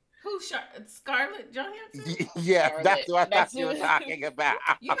about. Who shot Scarlett Johansson? Yeah, Scarlett. that's what I thought That's you were who- talking about.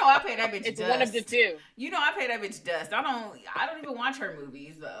 You know I pay that bitch It's dust. one of the two. You know I pay that bitch dust. I don't even watch her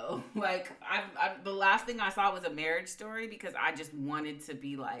movies though. Like the last thing I saw was A Marriage Story because I just wanted to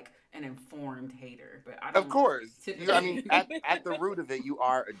be like an informed hater. But I don't. Of course. typically- I mean, at the root of it, you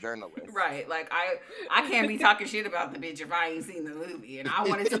are a journalist. Right, like I can't be talking shit about the bitch if I ain't seen the movie, and I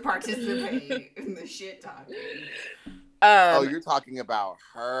wanted to participate in the shit talking. Oh, you're talking about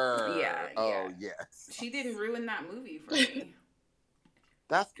her. Yeah, Oh, yeah. yes. She didn't ruin that movie for me.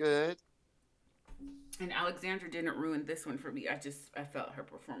 That's good. And Alexandra didn't ruin this one for me. I felt her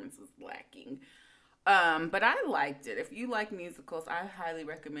performance was lacking. But I liked it. If you like musicals, I highly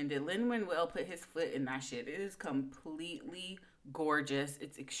recommend it. Lin-Manuel put his foot in that shit. It is completely gorgeous.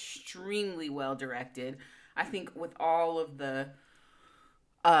 It's extremely well directed. I think with all of the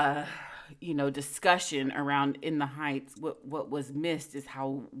discussion around In the Heights, what was missed is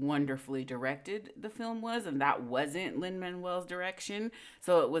how wonderfully directed the film was, and that wasn't Lin-Manuel's direction.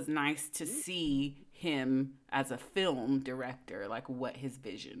 So it was nice to see him as a film director, like what his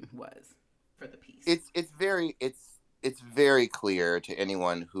vision was for the piece. It's very clear to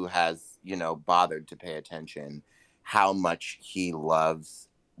anyone who has, bothered to pay attention how much he loves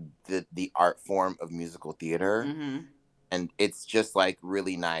the art form of musical theater. Mm-hmm. And it's just like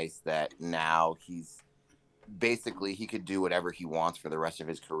really nice that now he's basically he could do whatever he wants for the rest of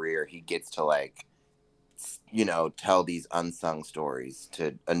his career. He gets to like tell these unsung stories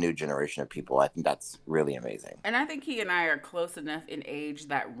to a new generation of people. I think that's really amazing. And I think he and I are close enough in age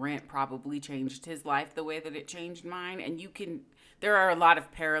that Rent probably changed his life the way that it changed mine. And there are a lot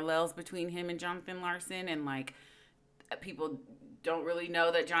of parallels between him and Jonathan Larson. And like, people don't really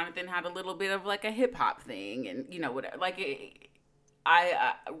know that Jonathan had a little bit of like a hip hop thing. And, whatever. Like,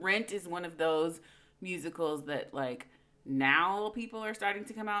 Rent is one of those musicals that like, now people are starting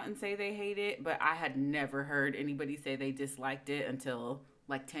to come out and say they hate it, but I had never heard anybody say they disliked it until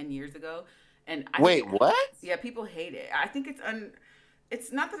like 10 years ago. And I Wait, think, what? yeah, people hate it. I think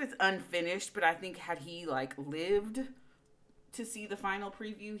it's not that it's unfinished, but I think had he like lived to see the final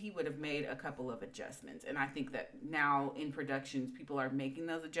preview, he would have made a couple of adjustments. And I think that now in productions, people are making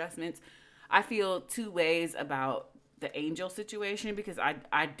those adjustments. I feel two ways about the Angel situation because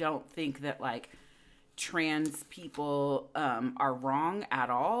I don't think that like trans people are wrong at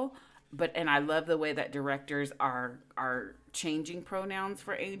all. And I love the way that directors are changing pronouns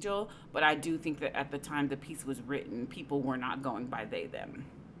for Angel. But I do think that at the time the piece was written, people were not going by they them.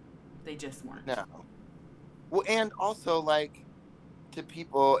 They just weren't. No. Well, and also like to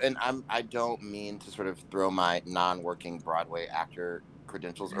people, and I don't mean to sort of throw my non-working Broadway actor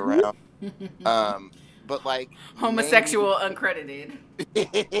credentials around. But like name me Homosexual uncredited.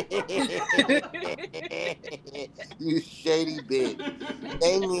 you shady bitch.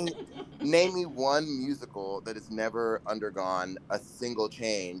 Name me name me one musical that has never undergone a single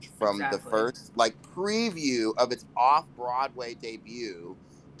change from the Exactly. first like preview of its off-Broadway debut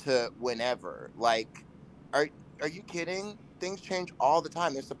to whenever. Like are are you kidding? Things change all the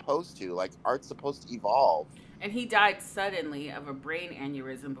time. They're supposed to. Like art's supposed to evolve. And he died suddenly of a brain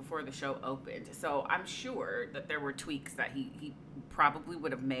aneurysm before the show opened. So I'm sure that there were tweaks that he probably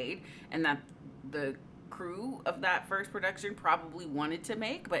would have made and that the crew of that first production probably wanted to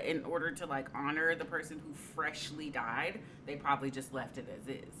make, but in order to like honor the person who freshly died, they probably just left it as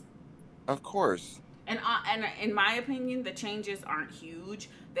is. Of course. And in my opinion, the changes aren't huge.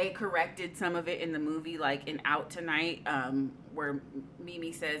 They corrected some of it in the movie, like in Out Tonight, where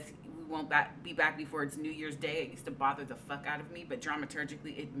Mimi says we won't be back before it's New Year's Day. It used to bother the fuck out of me, but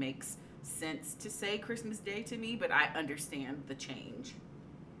dramaturgically, it makes sense to say Christmas Day to me. But I understand the change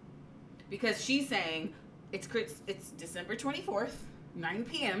because she's saying it's December 24th, 9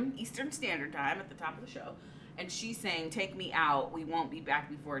 p.m. Eastern Standard Time at the top of the show. And she's saying, take me out. We won't be back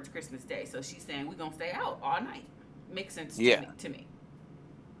before it's Christmas Day. So she's saying, we're going to stay out all night. Makes sense to me.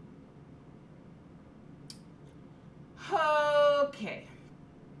 Okay.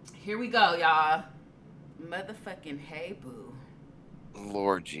 Here we go, y'all. Motherfucking hey, boo.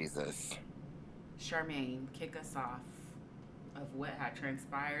 Lord Jesus. Charmaine, kick us off of what had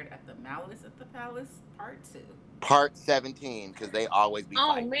transpired at the Malice at the Palace, part 2. Part 17, because they always be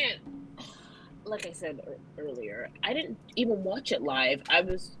fighting. Oh, man. Like I said earlier, I didn't even watch it live. I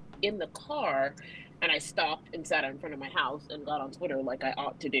was in the car and I stopped and sat in front of my house and got on Twitter like I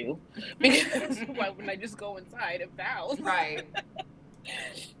ought to do. Because why wouldn't I just go inside of the house? Right.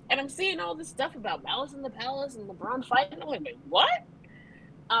 And I'm seeing all this stuff about Malice in the Palace and LeBron fighting. I'm like, what?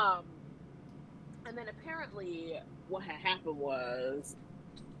 And then apparently what had happened was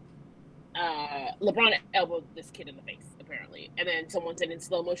LeBron elbowed this kid in the face, apparently. And then someone said in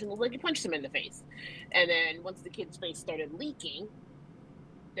slow motion, looked like he punched him in the face. And then once the kid's face started leaking,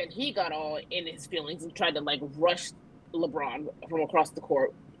 then he got all in his feelings and tried to like rush LeBron from across the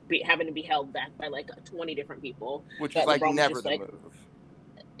court, having to be held back by like 20 different people. Which is like LeBron never the move.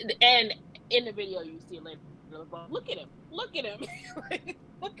 And in the video you see like LeBron, look at him. Look at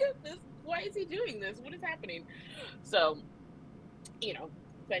this. Why is he doing this? What is happening? So,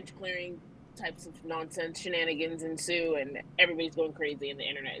 bench clearing types of nonsense shenanigans ensue, and everybody's going crazy, and the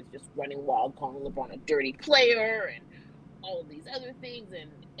internet is just running wild, calling LeBron a dirty player and all of these other things. And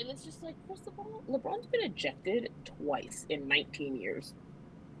it's just like, first of all, LeBron's been ejected twice in 19 years.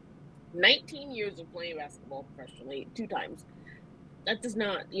 19 years of playing basketball professionally, 2 times. That does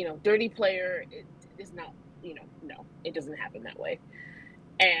not, dirty player, it is not, no, it doesn't happen that way.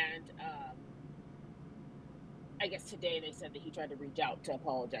 And I guess today they said that he tried to reach out to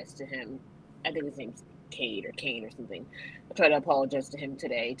apologize to him. I think his name's Cade or Kane or something. I tried to apologize to him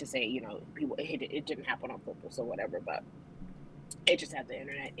today to say, it didn't happen on purpose or whatever, but it just had the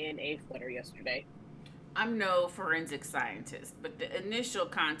internet in a flutter yesterday. I'm no forensic scientist, but the initial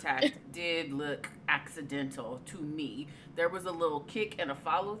contact did look accidental to me. There was a little kick and a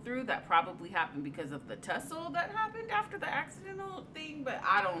follow through that probably happened because of the tussle that happened after the accidental thing, but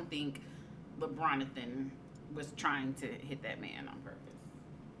I don't think LeBronathan was trying to hit that man on purpose.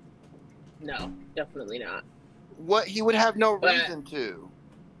 No, definitely not. What he would have no reason to.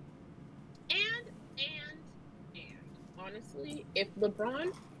 And honestly, if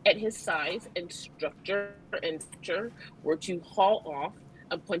LeBron at his size and structure and stature were to haul off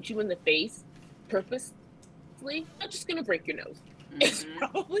and punch you in the face purposely, it's not just going to break your nose. It's Mm-hmm.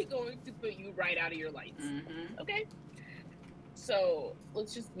 probably going to put you right out of your lights. Mm-hmm. Okay? So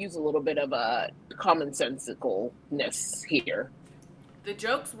let's just use a little bit of commonsensicalness here. The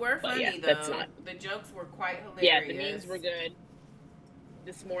jokes were But yeah, funny that's though. not. The jokes were quite Yeah, the hilarious. memes were good.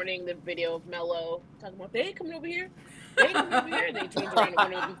 This morning, the video of Mello talking about they ain't coming over here. They ain't coming over here. And then he turns around and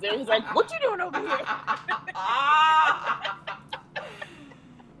one of them's there. He's like, "What you doing over here?"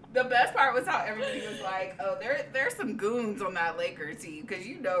 The best part was how everybody was like, "Oh, there's some goons on that Laker team because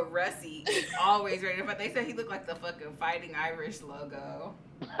you know Russie is always ready." But they said he looked like the fucking Fighting Irish logo.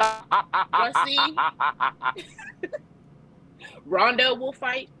 Russie, Rondo will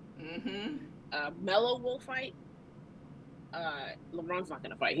fight. Mm-hmm. Mello will fight. LeBron's not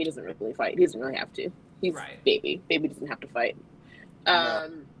gonna fight. He doesn't really fight. He doesn't really have to. He's Right. baby. Baby doesn't have to fight. No.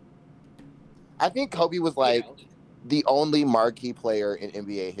 I think Kobe was You like know, the only marquee player in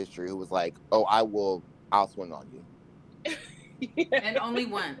NBA history who was like, "Oh, I'll swing on you." And only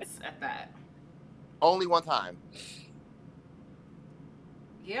once at that. Only one time.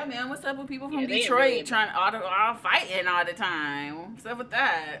 Yeah, man. What's up with people from Yeah, they Detroit really- trying all fighting all the time? What's up with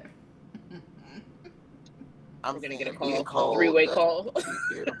that? I'm We're gonna get a being call, cold, three-way that's call.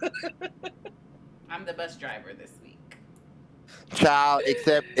 I'm the bus driver this week. Child,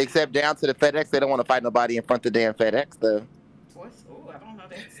 except down to the FedEx, they don't want to fight nobody in front of the damn FedEx though. What's? Oh, I don't know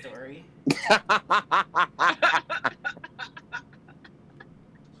that story.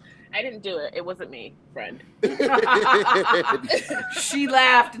 I didn't do it. It wasn't me, friend. She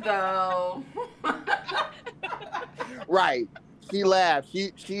laughed though. Right. She laughed.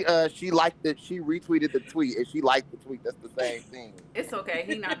 She liked it. She retweeted the tweet and she liked the tweet. That's the same thing. It's okay.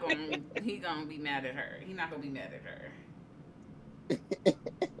 He gonna be mad at her. He not gonna be mad at her.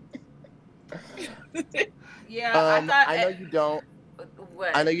 Yeah, I thought. I know you don't.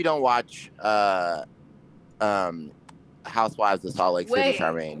 What? I know you don't watch Housewives of Salt Lake City,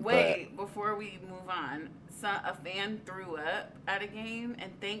 Charmaine. Wait, before we move on, a fan threw up at a game,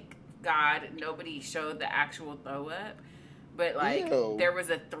 and thank God nobody showed the actual throw up. But like, Ew. there was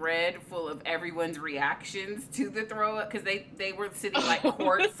a thread full of everyone's reactions to the throw up because they were sitting like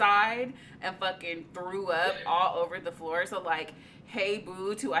courtside and fucking threw up all over the floor. So like, Hey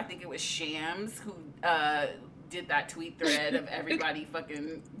Boo, to I think it was Shams who did that tweet thread of everybody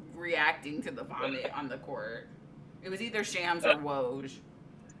fucking reacting to the vomit on the court. It was either Shams or Woj.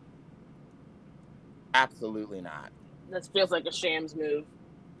 Absolutely not. This feels like a Shams move.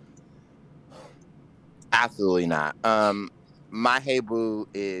 Absolutely not. My Hey Boo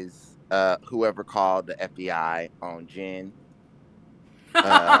is whoever called the FBI on Jen.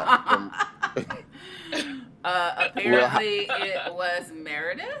 Apparently it was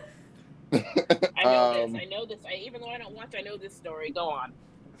Meredith. I know this. I know this. Even though I don't watch, I know this story. Go on.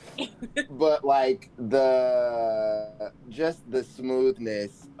 But like the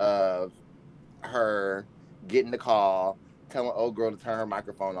smoothness of her getting the call, telling old girl to turn her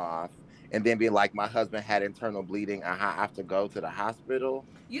microphone off, and then being like, "My husband had internal bleeding. I have to go to the hospital."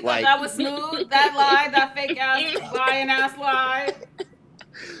 You thought that was smooth? That lie, that fake ass lying ass lie.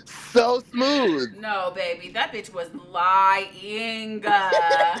 So smooth. No, baby, that bitch was lying.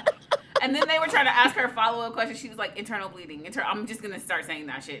 And then they were trying to ask her a follow-up question. She was like, internal bleeding. I'm just going to start saying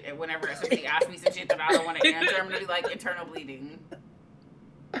that shit. And whenever somebody asks me some shit that I don't want to answer, I'm going to be like, internal bleeding.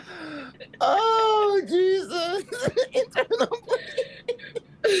 Oh, Jesus. Internal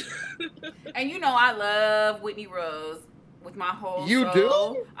bleeding. And you know I love Whitney Rose with my whole You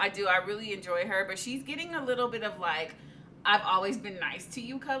soul. do? I do. I really enjoy her. But she's getting a little bit of like, I've always been nice to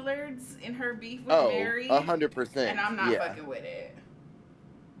you colors in her beef with Mary. 100%. And I'm not fucking with it.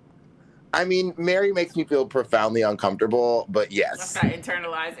 I mean, Mary makes me feel profoundly uncomfortable, but yes. That's that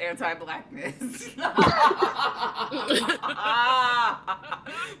internalized anti-blackness.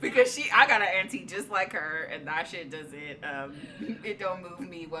 Because I got an auntie just like her, and that shit doesn't, it don't move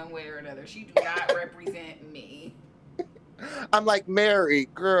me one way or another. She do not represent me. I'm like, Mary,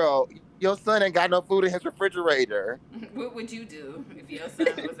 girl, your son ain't got no food in his refrigerator. What would you do if your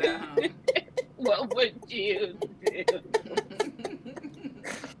son was at home? What would you do?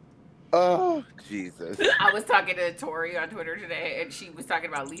 Oh, Jesus. I was talking to Tori on Twitter today, and she was talking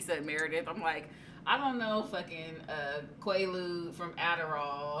about Lisa and Meredith. I'm like, I don't know fucking Quaalude from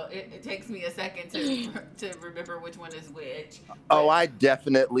Adderall. It takes me a second to remember which one is which. Oh, I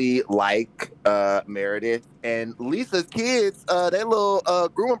definitely like Meredith. And Lisa's kids, their little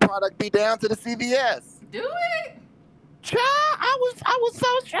grooming product be down to the CVS. Do it? Child, I was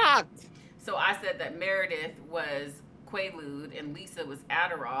so shocked. So I said that Meredith was Quaalude and Lisa was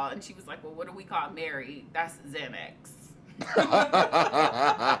Adderall, and she was like, "Well, what do we call Mary? That's Xanax."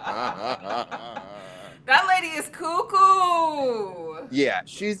 That lady is cuckoo. Yeah,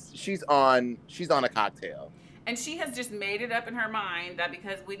 she's on a cocktail. And she has just made it up in her mind that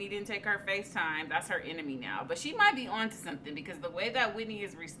because Whitney didn't take her FaceTime, that's her enemy now. But she might be onto something because the way that Whitney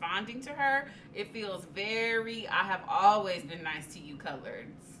is responding to her, it feels very I have always been nice to you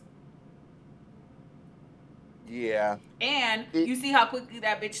coloreds. Yeah. And It, you see how quickly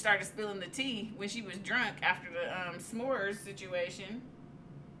that bitch started spilling the tea when she was drunk after the s'mores situation.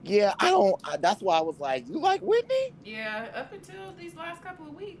 yeah, that's why I was like, you like Whitney? Yeah, up until these last couple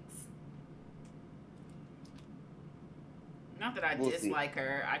of weeks. Not that I We'll see. dislike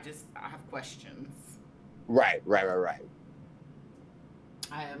her, I have questions. Right.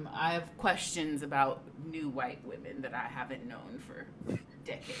 I have questions about new white women that I haven't known for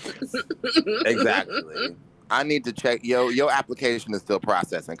decades. Exactly. I need to check. Your application is still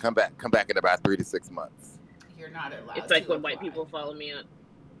processing. Come back in about 3 to 6 months. You're not allowed It's like to when apply. white people follow me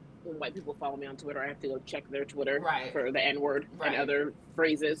on Twitter, I have to go check their Twitter Right. for the N word Right. and other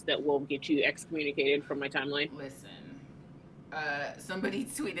phrases that will get you excommunicated from my timeline. Listen, somebody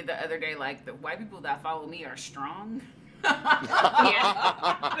tweeted the other day like the white people that follow me are strong. Yeah.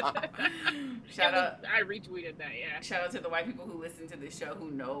 Shout out. I retweeted that. Yeah. Shout out to the white people who listen to this show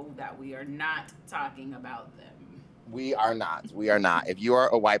who know that we are not talking about them. We are not. If you are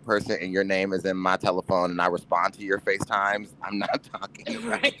a white person and your name is in my telephone and I respond to your FaceTimes, I'm not talking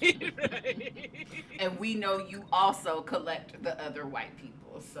about Right. And we know you also collect the other white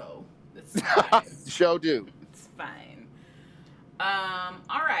people, so it's fine. Show do. It's fine.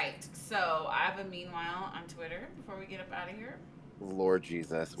 All right. So I have a meanwhile on Twitter before we get up out of here. Lord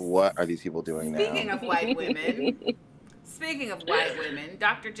Jesus, what are these people doing Speaking now? of white women,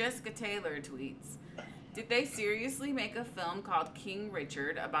 Dr. Jessica Taylor tweets, did they seriously make a film called King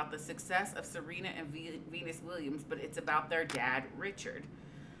Richard about the success of Serena and Venus Williams, but it's about their dad, Richard?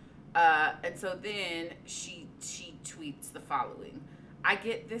 And so then she tweets the following. I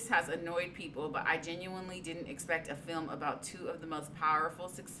get this has annoyed people, but I genuinely didn't expect a film about two of the most powerful,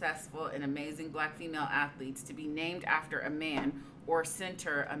 successful, and amazing black female athletes to be named after a man or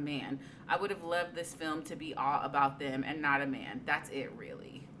center a man. I would have loved this film to be all about them and not a man. That's it,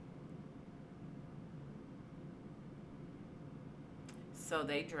 really. So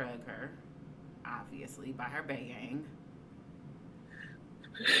they drug her, obviously, by her bang.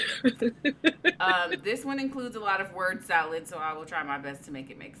 This one includes a lot of word salad, so I will try my best to make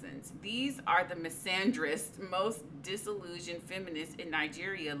it make sense. These are the misandrist, most disillusioned feminists in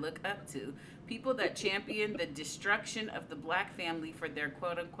Nigeria look up to. People that champion the destruction of the black family for their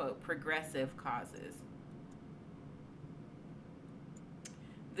quote-unquote progressive causes.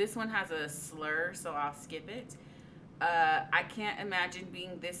 This one has a slur, so I'll skip it. I can't imagine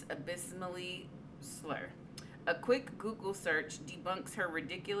being this abysmally slur. A quick Google search debunks her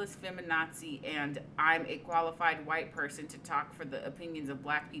ridiculous feminazi and I'm a qualified white person to talk for the opinions of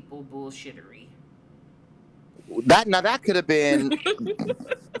black people bullshittery. That could have been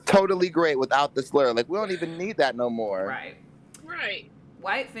totally great without the slur. Like we don't even need that no more. Right.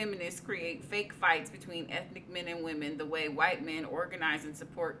 White feminists create fake fights between ethnic men and women the way white men organize and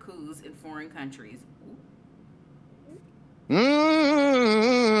support coups in foreign countries.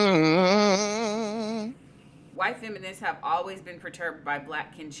 Mm-hmm. White feminists have always been perturbed by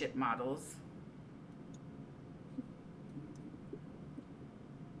black kinship models.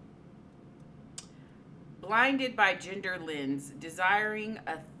 Blinded by gender lens, desiring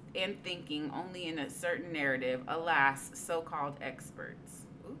and thinking only in a certain narrative, alas, so-called experts.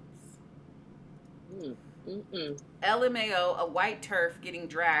 Oops. LMAO, a white TERF getting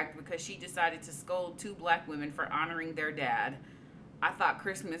dragged because she decided to scold two black women for honoring their dad. I thought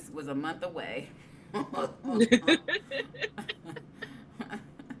Christmas was a month away.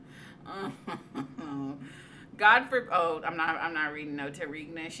 God for I'm not reading no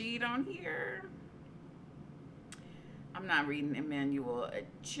Tariq Nasheed on here. I'm not reading Emmanuel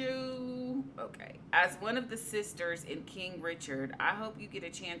Achu. Okay. As one of the sisters in King Richard, I hope you get a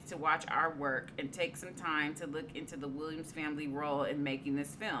chance to watch our work and take some time to look into the Williams family role in making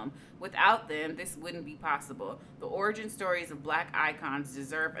this film. Without them, this wouldn't be possible. The origin stories of black icons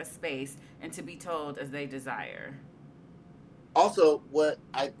deserve a space and to be told as they desire. Also, what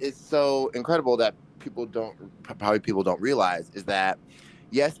is so incredible that people don't realize is that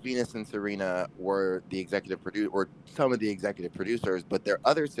yes, Venus and Serena were the executive producer, or some of the executive producers, but their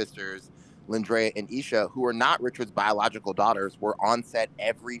other sisters, Lindrea and Isha, who are not Richard's biological daughters, were on set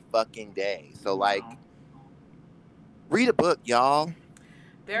every fucking day. So, like, read a book, y'all.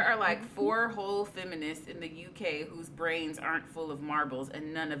 There are like 4 whole feminists in the UK whose brains aren't full of marbles,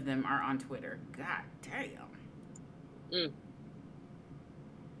 and none of them are on Twitter. God damn. Mm.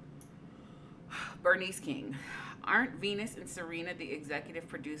 Bernice King. Aren't Venus and Serena the executive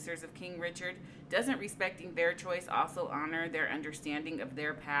producers of King Richard? Doesn't respecting their choice also honor their understanding of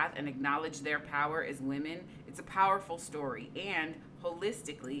their path and acknowledge their power as women? It's a powerful story, and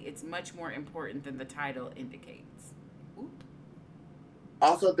holistically, it's much more important than the title indicates. Oop.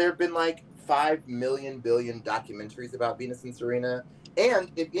 Also, there have been like 5 million billion documentaries about Venus and Serena,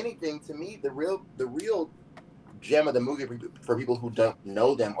 and if anything, to me, the real gem of the movie for people who don't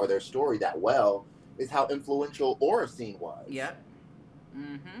know them or their story that well is how influential Aura Scene was. Yep.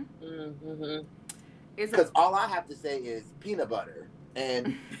 Mm-hmm. Mm-hmm. Is a Because all I have to say is peanut butter,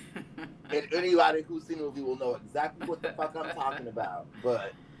 and anybody who's seen the movie will know exactly what the fuck I'm talking about.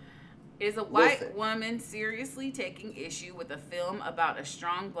 But Is a listen, white woman seriously taking issue with a film about a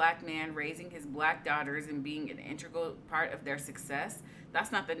strong black man raising his black daughters and being an integral part of their success?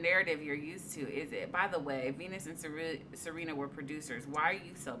 That's not the narrative you're used to, is it? By the way, Venus and Serena were producers. Why are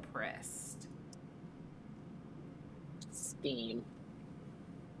you so pressed? Steam.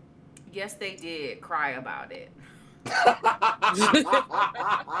 Yes, they did cry about it.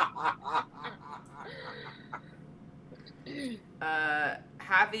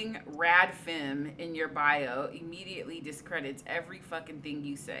 Having rad femme in your bio immediately discredits every fucking thing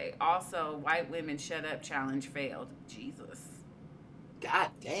you say. Also, white women shut up challenge failed. Jesus. God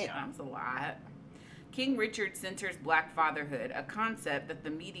damn. That was a lot. King Richard centers black fatherhood, a concept that the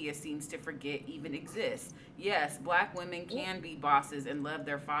media seems to forget even exists. Yes, black women can be bosses and love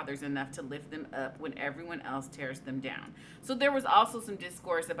their fathers enough to lift them up when everyone else tears them down. So there was also some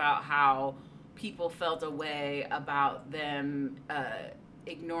discourse about how people felt a way about them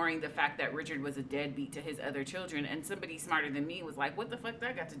ignoring the fact that Richard was a deadbeat to his other children. And somebody smarter than me was like, what the fuck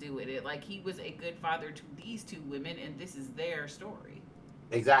that got to do with it? Like, he was a good father to these 2 women, and this is their story.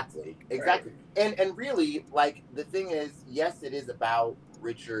 Exactly. Right. And really, like, the thing is, yes, it is about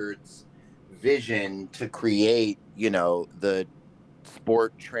Richard's vision to create, the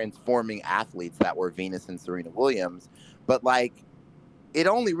sport transforming athletes that were Venus and Serena Williams, but like it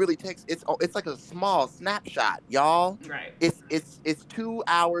only really takes it's like a small snapshot, y'all. Right. It's 2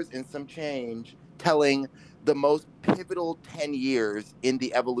 hours and some change telling the most pivotal 10 years in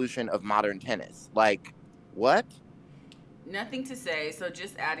the evolution of modern tennis. Like, what? Nothing to say, so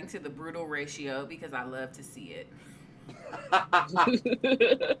just adding to the brutal ratio because I love to see it.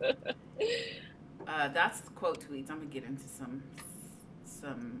 That's quote tweets. I'm gonna get into some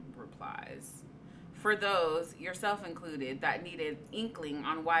replies. For those, yourself included, that needed inkling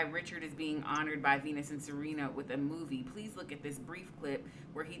on why Richard is being honored by Venus and Serena with a movie, please look at this brief clip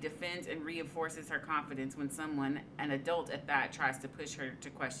where he defends and reinforces her confidence when someone, an adult at that, tries to push her to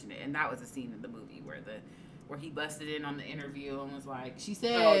question it. And that was a scene in the movie where he busted in on the interview and was like, "She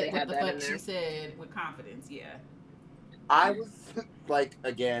said what the fuck she said with confidence." Yeah. I was like,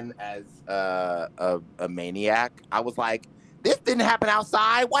 again, as a maniac, I was like, this didn't happen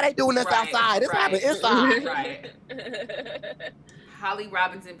outside. Why they doing this outside? This happened inside. Right. Holly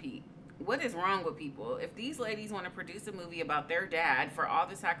Robinson Pete. What is wrong with people? If these ladies want to produce a movie about their dad for all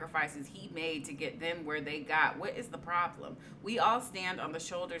the sacrifices he made to get them where they got, what is the problem? We all stand on the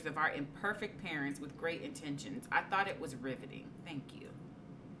shoulders of our imperfect parents with great intentions. I thought it was riveting. Thank you.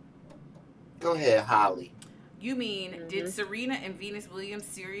 Go ahead, Holly. You mean, did Serena and Venus Williams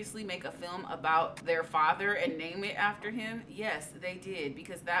seriously make a film about their father and name it after him? Yes, they did,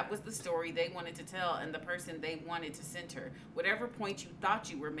 because that was the story they wanted to tell and the person they wanted to center. Whatever point you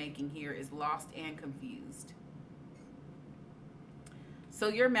thought you were making here is lost and confused. So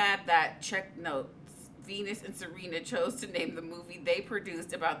you're mad that, check notes, Venus and Serena chose to name the movie they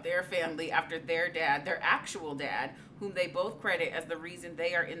produced about their family after their dad, their actual dad, whom they both credit as the reason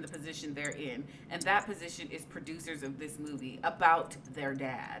they are in the position they're in. And that position is producers of this movie about their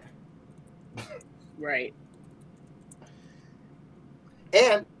dad. Right.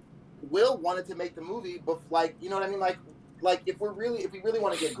 And Will wanted to make the movie, but like, you know what I mean? Like if we really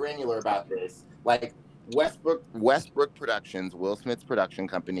want to get granular about this, like Westbrook Productions, Will Smith's production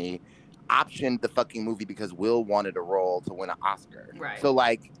company, optioned the fucking movie because Will wanted a role to win an Oscar. Right. So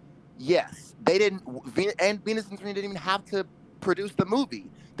like, yes, they didn't, and Venus and Serena didn't even have to produce the movie.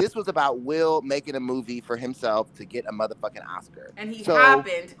 This was about Will making a movie for himself to get a motherfucking Oscar. And he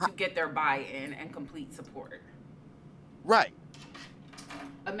happened to get their buy-in and complete support. Right.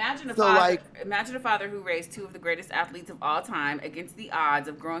 So like, Imagine a father who raised two of the greatest athletes of all time against the odds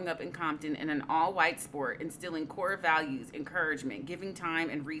of growing up in Compton in an all-white sport, instilling core values, encouragement, giving time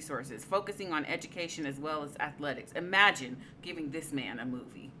and resources, focusing on education as well as athletics. Imagine giving this man a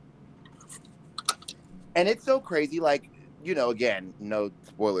movie. and it's so crazy, like, again, no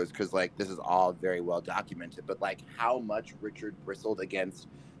spoilers, because like this is all very well documented, but like how much Richard bristled against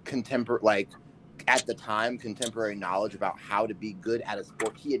contemporary, like, at the time, contemporary knowledge about how to be good at a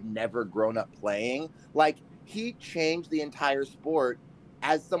sport he had never grown up playing. Like, he changed the entire sport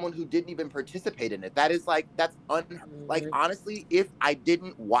as someone who didn't even participate in it. That is like, like, honestly, if I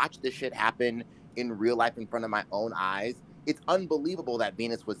didn't watch this shit happen in real life in front of my own eyes, it's unbelievable that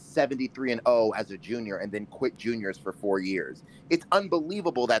Venus was 73-0 as a junior and then quit juniors for 4 years. It's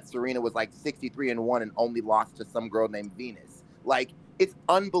unbelievable that Serena was like 63-1 and only lost to some girl named Venus. Like, it's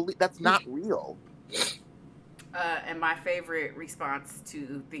unbelievable. That's not real. And my favorite response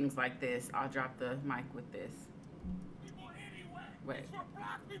to things like this, I'll drop the mic with this. Wait. It's for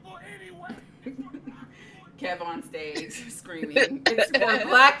black people anyway. Kev on stage screaming, "It's for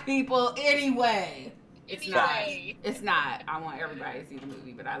black people anyway." It's anyway. not. It's not. I want everybody to see the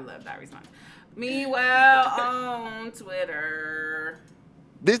movie, but I love that response. Meanwhile, on Twitter.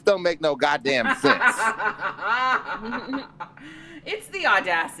 This don't make no goddamn sense. It's the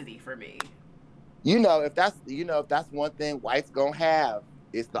audacity for me. If that's one thing whites gonna have,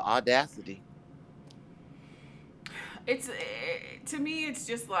 it's the audacity. To me, it's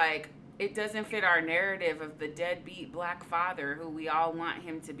just like, it doesn't fit our narrative of the deadbeat black father who we all want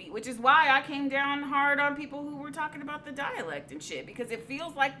him to be, which is why I came down hard on people who were talking about the dialect and shit, because it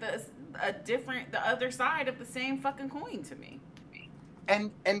feels like the other side of the same fucking coin to me.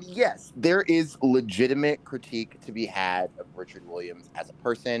 And yes, there is legitimate critique to be had of Richard Williams as a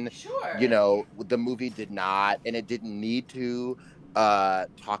person. Sure. The movie did not, and it didn't need to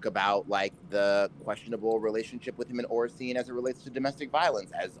talk about like the questionable relationship with him and Oracene as it relates to domestic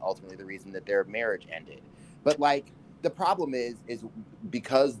violence as ultimately the reason that their marriage ended. But like, the problem is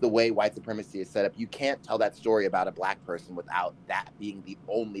because the way white supremacy is set up, you can't tell that story about a black person without that being the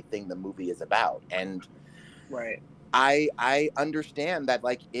only thing the movie is about. And right. I understand that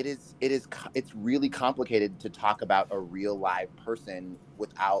like it's really complicated to talk about a real live person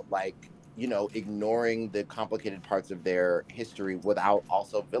without like, ignoring the complicated parts of their history without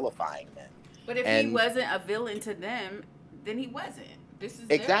also vilifying them. But if he wasn't a villain to them, then he wasn't. This is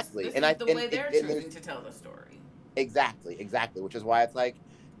exactly. This is the way they're choosing to tell the story. Exactly, which is why it's like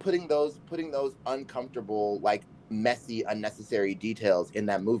putting those uncomfortable, like messy, unnecessary details in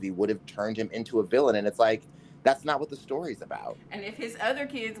that movie would have turned him into a villain, and it's like, that's not what the story's about. And if his other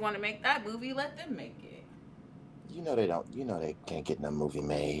kids want to make that movie, let them make it. They don't. They can't get no movie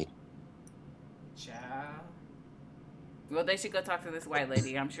made. Child. Well, they should go talk to this white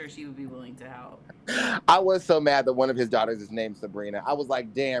lady. I'm sure she would be willing to help. I was so mad that one of his daughters is named Sabrina. I was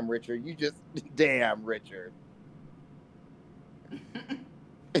like, damn, Richard. Damn, Richard.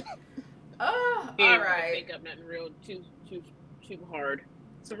 Oh, all right. Make up nothing real too hard.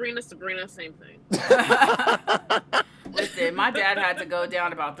 Sabrina, same thing. Listen, my dad had to go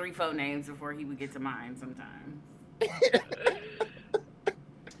down about 3-4 names before he would get to mine sometimes.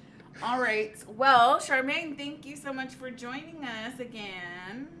 All right. Well, Charmaine, thank you so much for joining us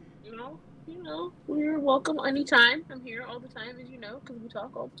again. You're welcome anytime. I'm here all the time, as you know, because we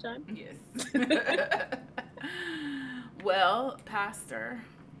talk all the time. Yes. Well, Pastor.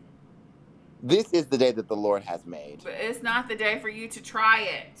 This is the day that the Lord has made. But it's not the day for you to try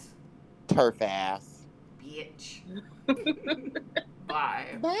it. Turf ass. Bitch.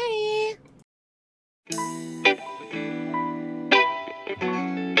 Bye. Bye.